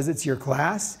liaison visits your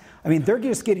class, I mean, they're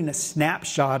just getting a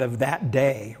snapshot of that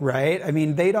day, right? I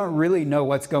mean, they don't really know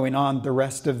what's going on the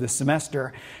rest of the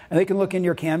semester. And they can look in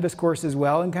your Canvas course as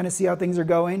well and kind of see how things are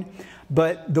going.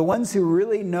 But the ones who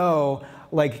really know,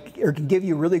 or can give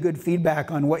you really good feedback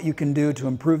on what you can do to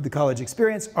improve the college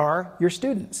experience are your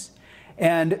students.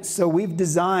 And so we've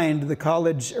designed the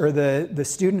college or the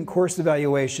student course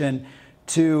evaluation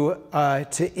to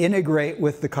integrate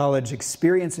with the college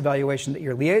experience evaluation that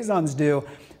your liaisons do,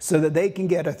 so that they can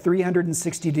get a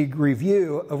 360-degree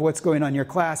view of what's going on in your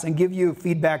class and give you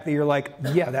feedback that you're like,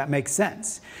 yeah, that makes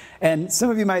sense. And some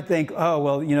of you might think, oh,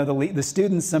 well, the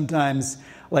students sometimes,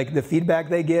 the feedback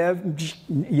they give,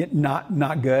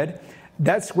 not good.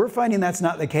 We're finding that's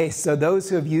not the case. So those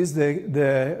who have used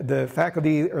the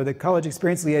faculty or the college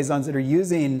experience liaisons that are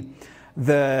using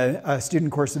the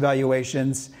student course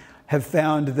evaluations have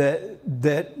found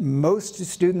that most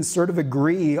students sort of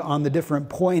agree on the different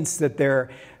points that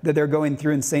they're going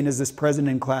through and saying, is this present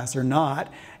in class or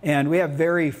not? And we have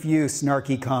very few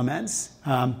snarky comments.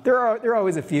 There are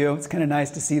always a few. It's kind of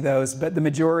nice to see those, but the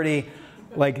majority,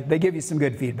 they give you some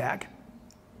good feedback.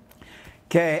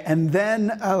 Okay, and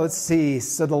then let's see.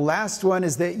 So the last one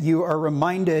is that you are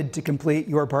reminded to complete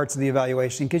your parts of the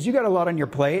evaluation because you got a lot on your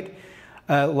plate.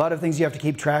 A lot of things you have to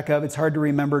keep track of. It's hard to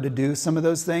remember to do some of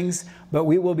those things, but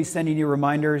we will be sending you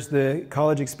reminders. The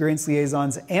college experience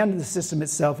liaisons and the system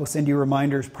itself will send you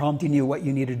reminders prompting you what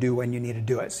you need to do when you need to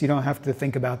do it. So you don't have to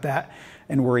think about that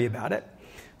and worry about it.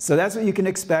 So that's what you can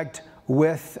expect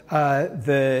with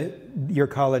your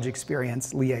college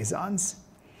experience liaisons.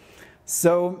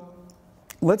 So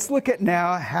let's look at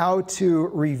now how to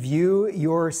review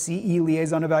your CE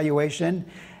liaison evaluation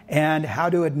and how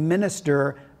to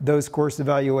administer those course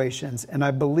evaluations. And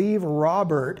I believe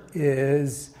Robert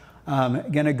is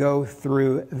going to go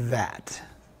through that.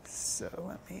 So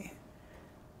let me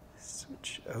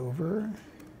switch over.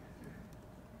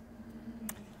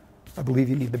 I believe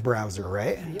you need the browser,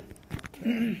 right? Yep.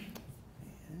 Okay.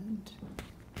 And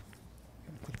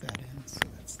put that in. So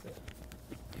that's the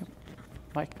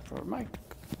mic for mic.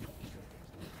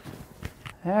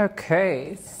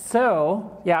 Okay,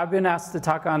 so yeah, I've been asked to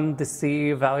talk on the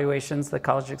CE evaluations, the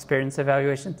college experience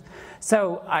evaluations.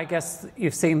 So I guess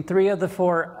you've seen 3 of the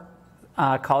 4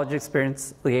 college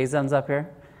experience liaisons up here.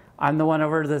 I'm the one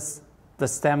over the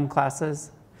STEM classes.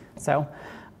 So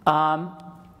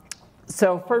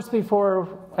first, before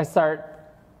I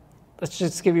start, let's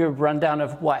just give you a rundown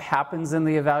of what happens in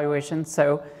the evaluation.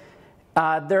 So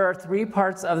there are 3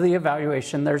 parts of the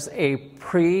evaluation. There's a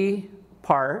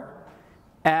pre-part.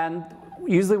 And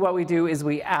usually what we do is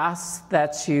we ask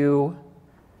that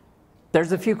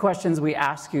there's a few questions we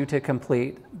ask you to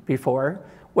complete before.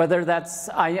 Whether that's,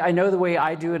 I know the way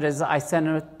I do it is I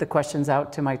send the questions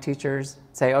out to my teachers,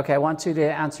 say, okay, I want you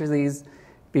to answer these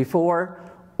before.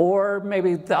 Or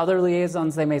maybe the other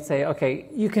liaisons, they may say, okay,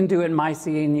 you can do it in my CE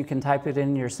and you can type it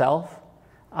in yourself.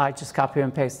 I just copy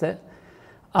and paste it.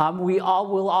 We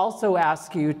will also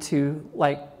ask you to,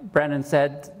 like Brennan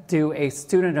said, do a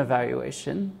student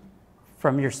evaluation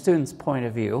from your student's point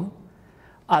of view.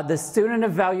 The student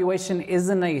evaluation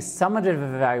isn't a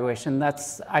summative evaluation.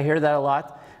 I hear that a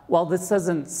lot. Well, this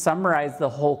doesn't summarize the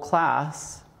whole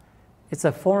class. It's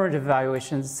a formative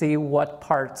evaluation to see what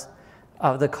part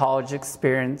of the college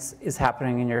experience is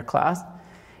happening in your class.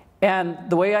 And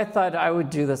the way I thought I would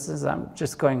do this is I'm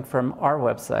just going from our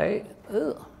website.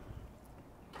 Ugh.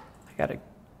 I gotta,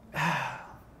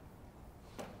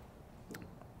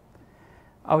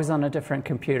 always on a different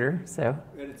computer, so.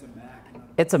 But it's a Mac.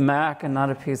 It's a Mac and not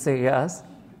a PC, yes.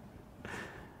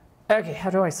 Okay, how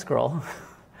do I scroll?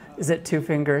 Is it 2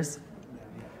 fingers?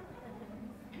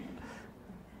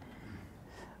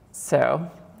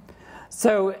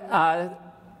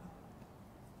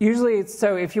 Usually,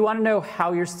 if you want to know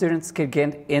how your students could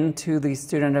get into these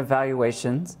student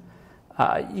evaluations,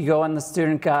 you go on the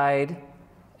student guide,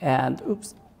 and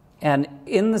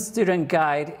in the student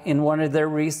guide, in one of their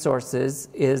resources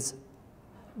is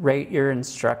Rate Your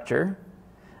Instructor.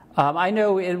 I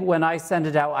know when I send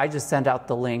it out, I just send out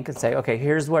the link and say, okay,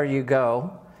 here's where you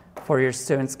go for your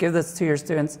students. Give this to your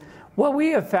students. What we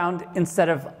have found, instead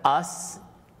of us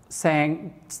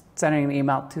sending an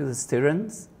email to the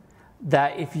students,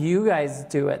 that if you guys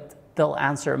do it, they'll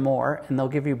answer more and they'll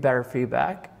give you better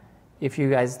feedback if you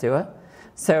guys do it.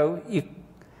 So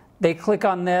they click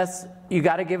on this. You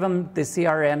got to give them the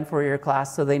CRN for your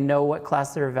class so they know what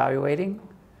class they're evaluating.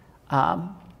 And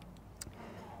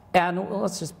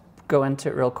let's just go into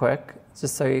it real quick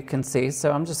just so you can see.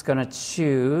 So I'm just going to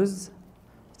choose,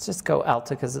 let's just go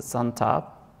Alta because it's on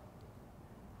top.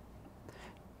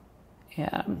 And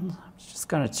I'm just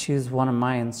going to choose one of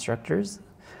my instructors.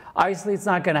 Obviously, it's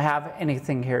not going to have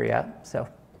anything here yet. So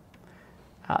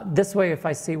this way, if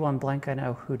I see one blank, I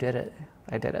know who did it.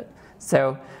 I did it.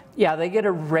 So yeah, they get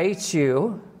to rate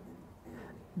you.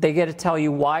 They get to tell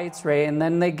you why it's rated, and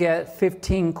then they get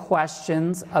 15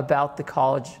 questions about the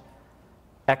college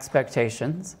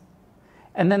expectations.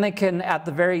 And then they can, at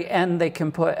the very end, they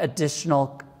can put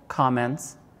additional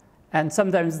comments. And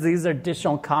sometimes these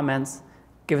additional comments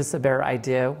give us a better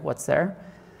idea what's there.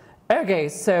 Okay,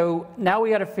 so now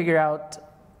we got to figure out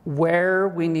where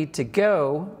we need to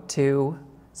go to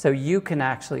so you can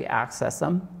actually access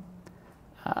them.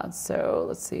 So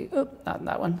let's see, not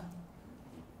that one.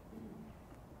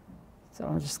 So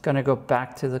I'm just going to go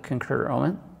back to the concurrent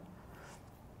enrollment.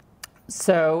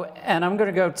 So, and I'm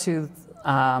going to go to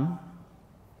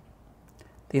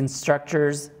the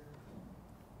instructors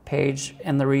page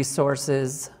and the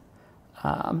resources.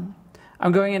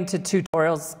 I'm going into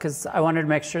tutorials because I wanted to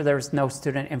make sure there was no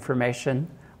student information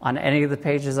on any of the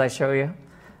pages I show you.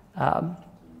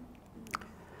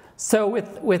 So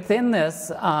within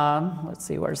this, let's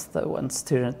see, where's the one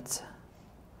student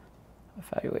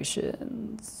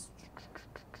evaluations?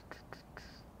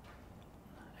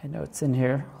 I know it's in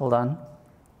here. Hold on.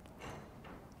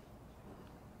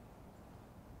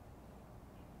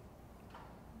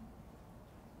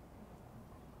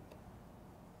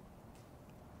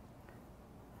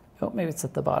 Oh, maybe it's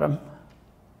at the bottom.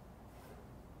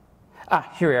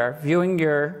 Here we are, viewing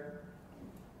your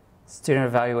student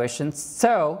evaluations.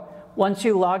 So once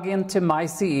you log into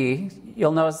MyCE,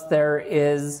 you'll notice there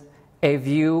is a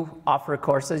view offer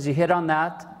courses. You hit on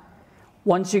that.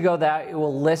 Once you go that, it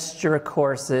will list your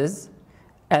courses.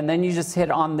 And then you just hit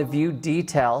on the view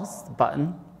details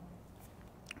button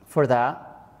for that.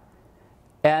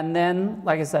 And then,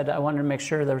 like I said, I wanted to make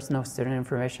sure there was no student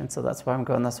information, so that's why I'm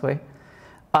going this way.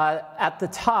 At the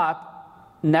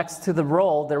top, next to the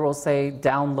role, there will say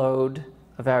download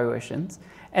evaluations.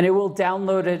 And it will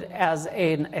download it as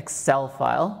an Excel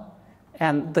file.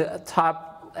 And the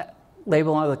top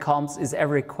label on the columns is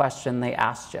every question they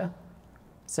asked you.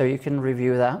 So you can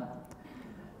review that.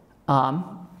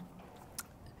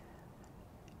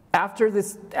 After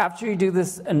you do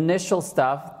this initial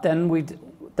stuff, then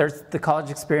there's the college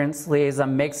experience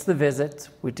liaison makes the visit.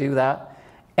 We do that.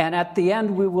 And at the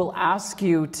end, we will ask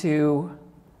you to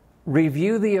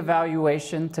review the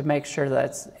evaluation to make sure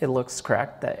that it looks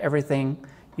correct, that everything,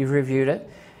 you've reviewed it.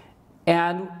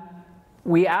 And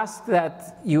we ask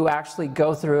that you actually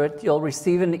go through it. You'll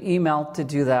receive an email to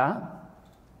do that.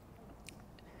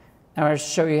 And I'm going to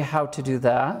show you how to do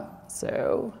that.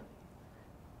 So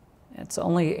it's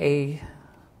only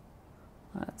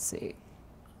let's see,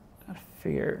 let's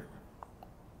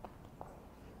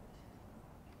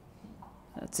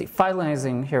see,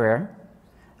 finalizing here.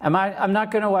 I'm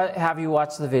not going to have you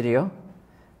watch the video,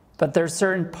 but there's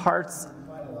certain parts.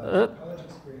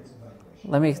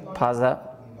 Let me pause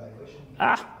that.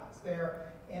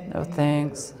 No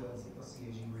thanks.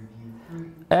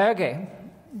 Okay,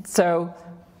 so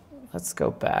let's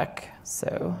go back.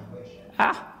 So,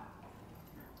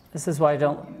 this is why I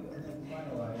don't.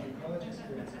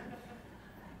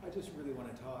 I just really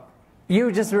want to talk.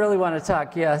 You just really want to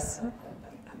talk, yes.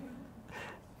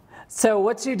 So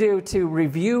what you do to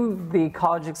review the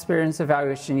college experience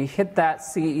evaluation, you hit that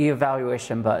CE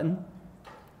evaluation button,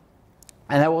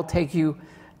 and that will take you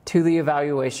to the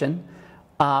evaluation.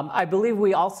 I believe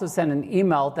we also send an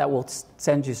email that will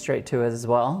send you straight to it as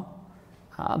well.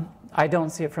 I don't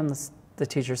see it from the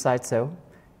teacher side, so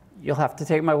you'll have to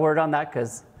take my word on that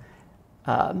because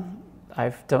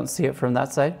I don't see it from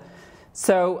that side.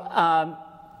 So I'm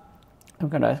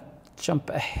going to jump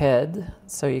ahead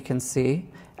so you can see.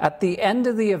 At the end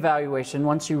of the evaluation,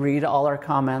 once you read all our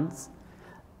comments,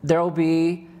 there will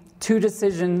be two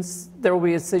decisions. There will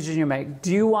be a decision you make.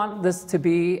 Do you want this to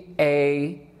be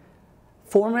a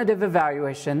formative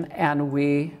evaluation and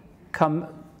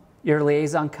your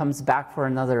liaison comes back for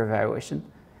another evaluation?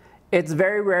 It's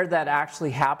very rare that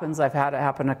actually happens. I've had it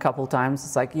happen a couple times.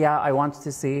 It's like, yeah, I want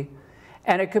to see.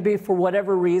 And it could be for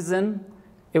whatever reason.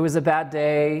 It was a bad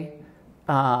day.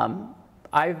 I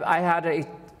had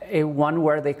a one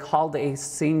where they called a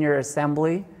senior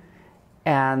assembly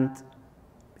and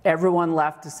everyone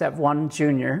left except one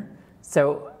junior.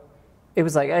 So it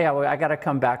was like, oh, yeah, well, I got to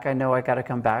come back. I know I got to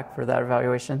come back for that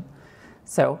evaluation.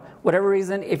 So whatever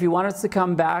reason, if you want us to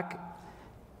come back,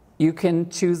 you can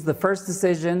choose the first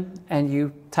decision and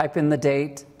you type in the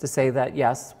date to say that,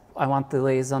 yes, I want the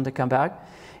liaison to come back.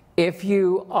 If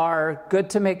you are good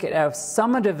to make it a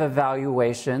summative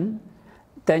evaluation,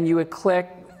 then you would click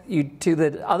to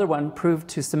the other one, prove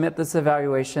to submit this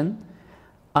evaluation.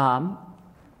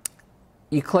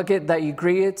 You click it that you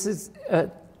agree it's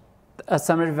a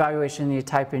summative evaluation, and you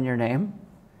type in your name.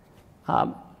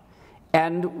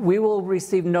 And we will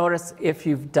receive notice if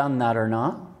you've done that or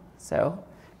not. So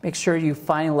make sure you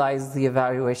finalize the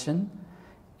evaluation.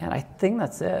 And I think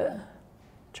that's it in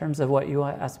terms of what you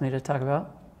asked me to talk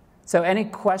about. So any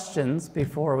questions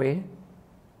before we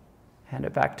hand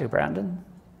it back to Brandon?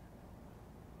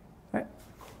 All right.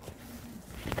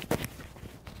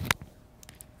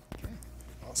 Okay,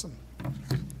 awesome.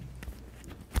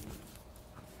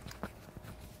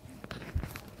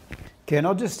 Okay, and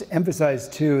I'll just emphasize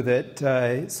too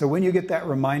that so when you get that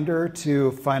reminder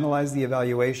to finalize the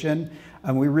evaluation,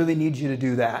 we really need you to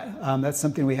do that. That's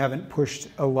something we haven't pushed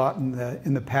a lot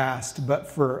in the past, but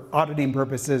for auditing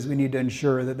purposes, we need to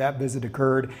ensure that that visit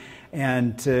occurred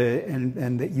and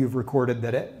that you've recorded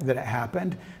that it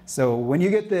happened. So when you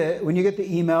get the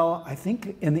email, I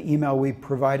think in the email we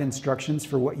provide instructions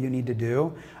for what you need to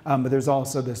do, but there's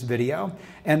also this video.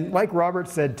 And like Robert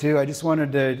said too, I just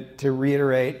wanted to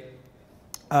reiterate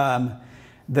that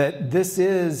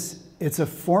it's a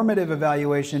formative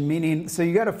evaluation, meaning, so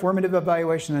you got a formative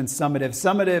evaluation and summative.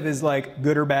 Summative is like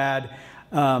good or bad.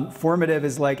 Formative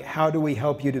is like, how do we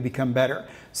help you to become better?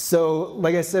 So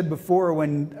like I said before,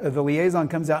 when the liaison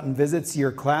comes out and visits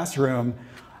your classroom,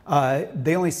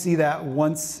 they only see that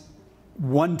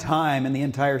one time in the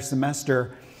entire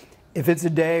semester. If it's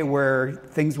a day where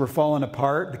things were falling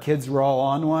apart, the kids were all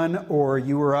on one, or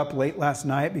you were up late last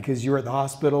night because you were at the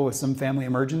hospital with some family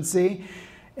emergency,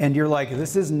 and you're like,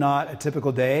 this is not a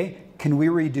typical day, can we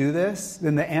redo this?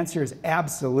 Then the answer is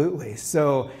absolutely.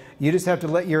 So you just have to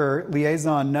let your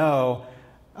liaison know,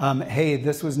 hey,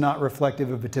 this was not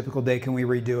reflective of a typical day, can we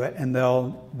redo it? And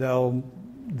they'll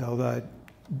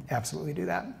absolutely do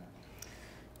that.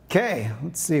 Okay,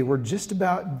 let's see, we're just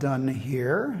about done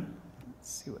here.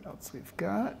 Let's see what else we've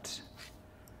got.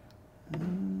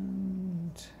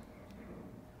 And,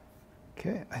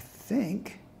 okay, I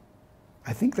think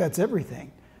that's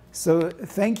everything. So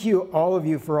thank you, all of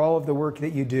you, for all of the work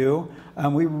that you do.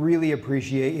 We really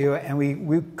appreciate you, and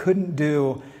we couldn't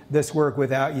do this work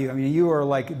without you. I mean, you are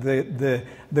like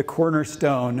the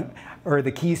cornerstone or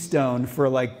the keystone for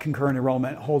like concurrent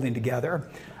enrollment holding together.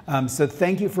 So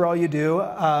thank you for all you do.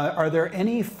 Are there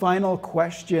any final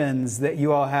questions that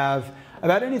you all have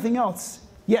about anything else?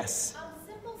 Yes?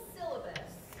 Simple syllabus.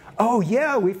 Oh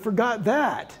yeah, we forgot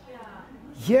that.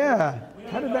 Yeah.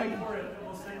 How did that?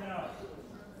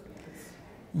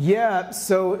 Yeah,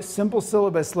 so simple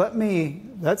syllabus.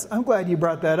 I'm glad you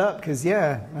brought that up, because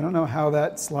I don't know how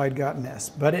that slide got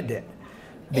missed, but it did,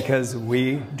 because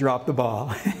we dropped the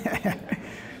ball.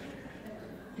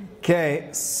 Okay,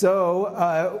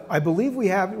 so I believe we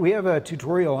have a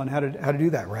tutorial on how to do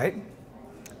that, right?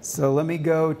 So let me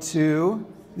go to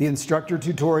the instructor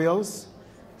tutorials.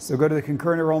 So go to the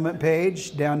concurrent enrollment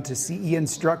page, down to CE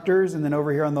instructors, and then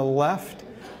over here on the left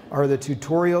are the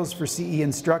tutorials for CE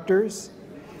instructors.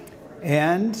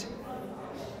 And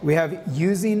we have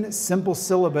using simple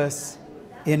syllabus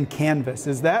in Canvas.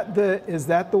 Is that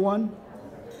the one?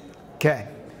 Okay.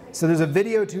 So there's a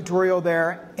video tutorial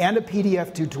there and a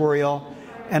PDF tutorial.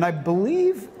 And I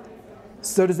believe,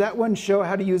 so does that one show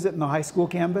how to use it in the high school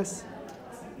Canvas?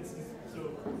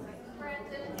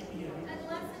 Brandon,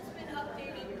 unless it's been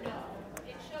updated, no.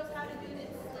 It shows how to do it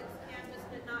in Slick's Canvas,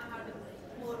 but not how to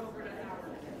pull it over to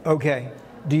ours. Okay.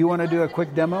 Do you want to do a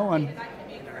quick demo on?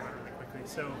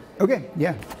 Okay,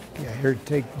 yeah. Here,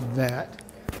 take that.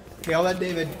 Okay, I'll let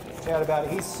David chat about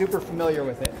it. He's super familiar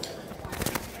with it.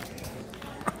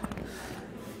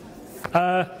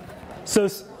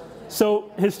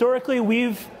 So historically,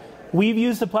 we've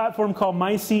used a platform called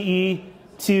MyCE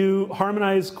to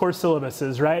harmonize course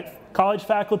syllabuses, right? College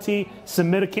faculty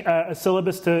submit a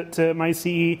syllabus to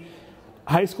MyCE.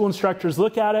 High school instructors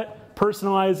look at it,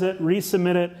 personalize it,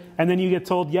 resubmit it, and then you get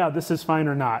told, yeah, this is fine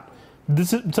or not.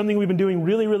 This is something we've been doing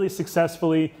really, really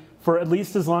successfully for at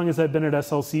least as long as I've been at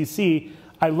SLCC.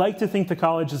 I like to think the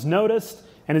college has noticed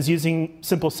and is using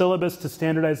simple syllabus to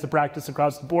standardize the practice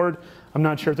across the board. I'm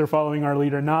not sure if they're following our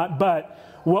lead or not, but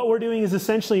what we're doing is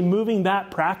essentially moving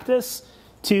that practice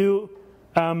to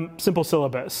simple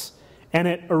syllabus. And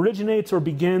it originates or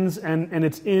begins, and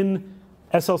it's in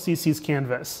SLCC's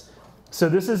Canvas. So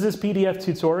this is this PDF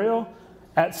tutorial.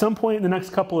 At some point in the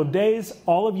next couple of days,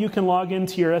 all of you can log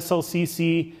into your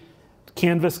SLCC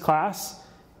Canvas class,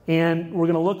 and we're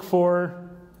going to look for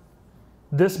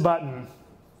this button.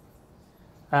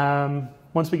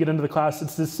 Once we get into the class,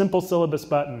 it's this simple syllabus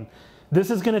button. This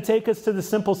is going to take us to the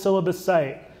simple syllabus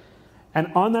site.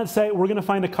 And on that site, we're going to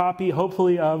find a copy,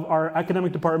 hopefully, of our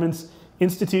academic department's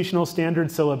institutional standard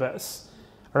syllabus.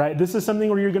 All right, this is something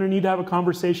where you're going to need to have a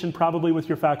conversation probably with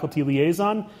your faculty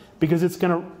liaison, because it's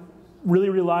going to really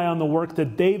rely on the work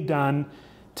that they've done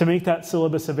to make that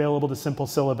syllabus available to simple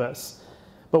syllabus.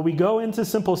 But we go into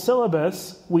simple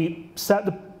syllabus, we set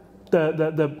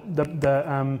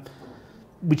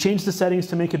we change the settings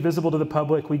to make it visible to the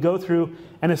public. We go through,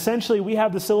 and essentially we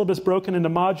have the syllabus broken into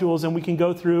modules, and we can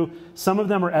go through. Some of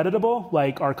them are editable,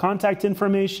 like our contact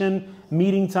information,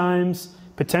 meeting times,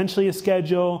 potentially a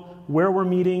schedule, where we're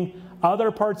meeting.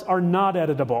 Other parts are not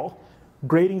editable.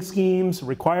 Grading schemes,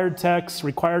 required texts,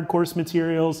 required course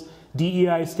materials,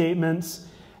 DEI statements.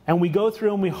 And we go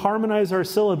through and we harmonize our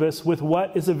syllabus with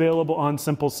what is available on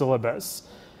simple syllabus.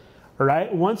 All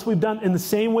right? Once we've done, in the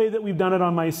same way that we've done it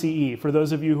on MyCE, for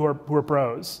those of you who are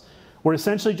pros, we're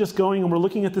essentially just going and we're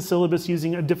looking at the syllabus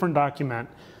using a different document.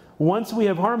 Once we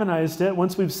have harmonized it,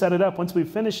 once we've set it up, once we've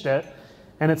finished it,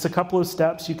 and it's a couple of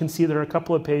steps, you can see there are a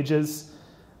couple of pages,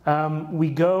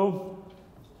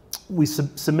 we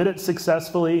submit it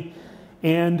successfully,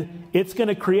 and it's going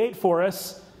to create for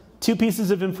us two pieces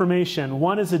of information.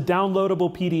 One is a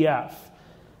downloadable PDF,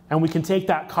 and we can take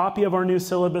that copy of our new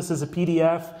syllabus as a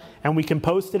PDF, and we can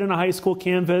post it in a high school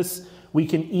Canvas. We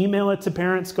can email it to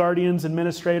parents, guardians,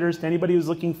 administrators, to anybody who's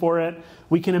looking for it.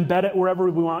 We can embed it wherever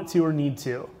we want to or need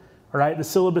to. All right? The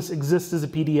syllabus exists as a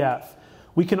PDF.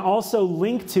 We can also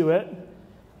link to it,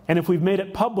 and if we've made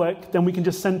it public, then we can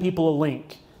just send people a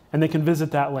link, and they can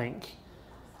visit that link.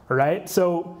 All right?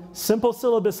 So simple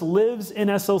syllabus lives in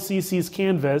SLCC's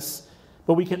Canvas,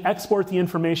 but we can export the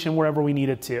information wherever we need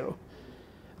it to.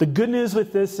 The good news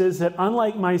with this is that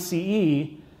unlike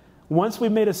MyCE, once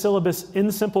we've made a syllabus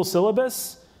in Simple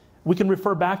Syllabus, we can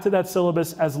refer back to that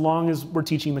syllabus as long as we're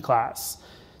teaching the class.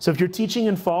 So if you're teaching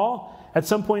in fall, at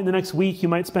some point in the next week, you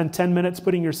might spend 10 minutes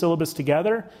putting your syllabus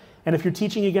together. And if you're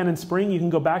teaching again in spring, you can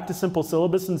go back to Simple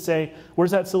Syllabus and say,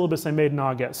 where's that syllabus I made in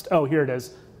August? Oh, here it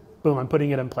is. Boom, I'm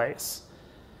putting it in place.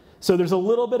 So there's a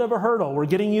little bit of a hurdle. We're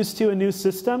getting used to a new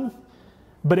system.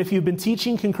 But if you've been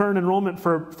teaching concurrent enrollment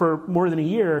for more than a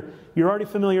year, you're already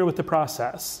familiar with the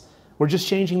process. We're just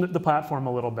changing the platform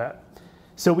a little bit.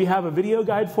 So we have a video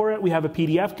guide for it. We have a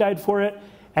PDF guide for it.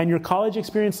 And your college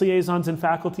experience liaisons and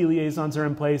faculty liaisons are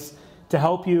in place to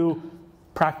help you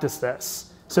practice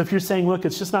this. So if you're saying, look,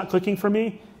 it's just not clicking for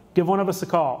me, give one of us a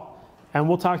call. And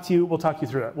we'll talk to you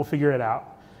through it. We'll figure it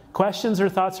out. Questions or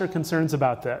thoughts or concerns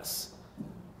about this?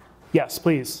 Yes,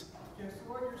 please. Okay,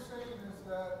 so what you're saying is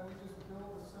that we just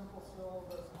build a simple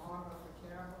syllabus on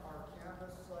our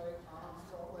Canvas site on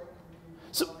Salt Lake Community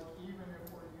College, even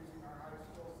if we're using our high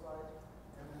school site,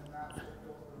 and then that's the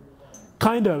filter requirement.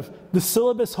 Kind of. The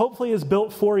syllabus hopefully is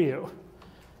built for you.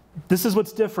 This is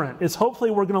what's different. Is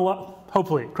hopefully we're going to,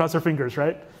 hopefully, cross our fingers,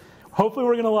 right? Hopefully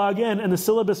we're going to log in and the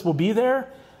syllabus will be there.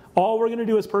 All we're going to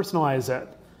do is personalize it.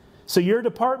 So your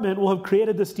department will have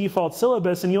created this default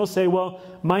syllabus and you'll say, well,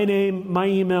 my name, my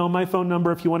email, my phone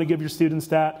number, if you want to give your students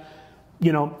that,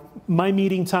 my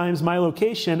meeting times, my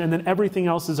location, and then everything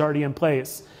else is already in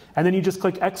place. And then you just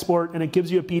click export and it gives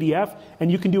you a PDF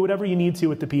and you can do whatever you need to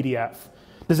with the PDF.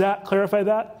 Does that clarify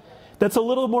that? That's a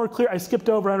little more clear. I skipped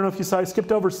over, I don't know if you saw, I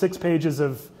skipped over 6 pages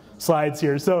of slides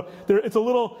here. So there's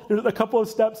a couple of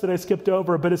steps that I skipped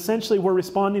over, but essentially we're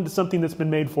responding to something that's been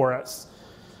made for us.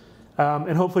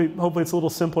 And hopefully it's a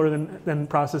little simpler than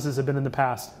processes have been in the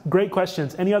past. Great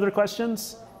questions. Any other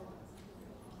questions?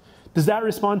 Does that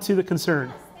respond to the concern?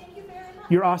 Yes, thank you very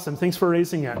much. You're awesome. Thanks for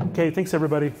raising it. Okay, thanks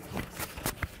everybody.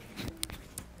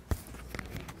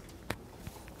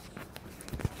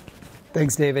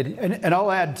 Thanks, David. And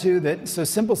I'll add too that so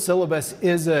Simple Syllabus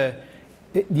is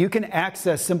you can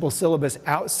access Simple Syllabus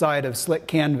outside of Slick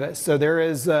Canvas. So there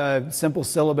is Simple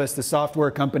Syllabus, the software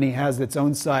company has its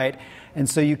own site. And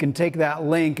so you can take that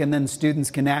link and then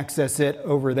students can access it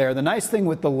over there. The nice thing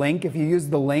with the link, if you use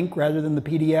the link rather than the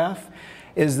PDF,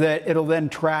 is that it'll then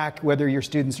track whether your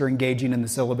students are engaging in the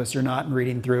syllabus or not and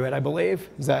reading through it, I believe.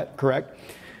 Is that correct?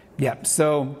 Yeah,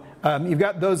 so you've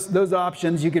got those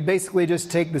options. You could basically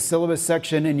just take the syllabus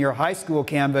section in your high school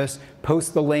Canvas,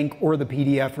 post the link or the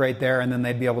PDF right there, and then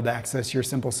they'd be able to access your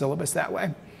Simple Syllabus that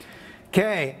way.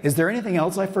 Okay, is there anything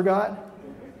else I forgot?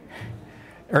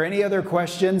 Or any other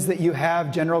questions that you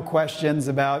have, general questions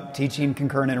about teaching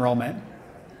concurrent enrollment?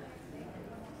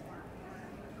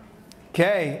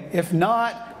 Okay, if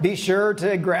not, be sure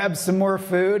to grab some more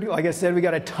food. Like I said, we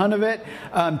got a ton of it.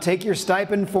 Take your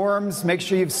stipend forms, make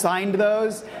sure you've signed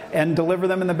those, and deliver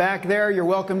them in the back there. You're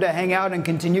welcome to hang out and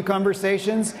continue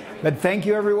conversations. But thank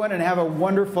you, everyone, and have a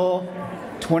wonderful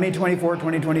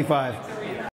 2024-2025.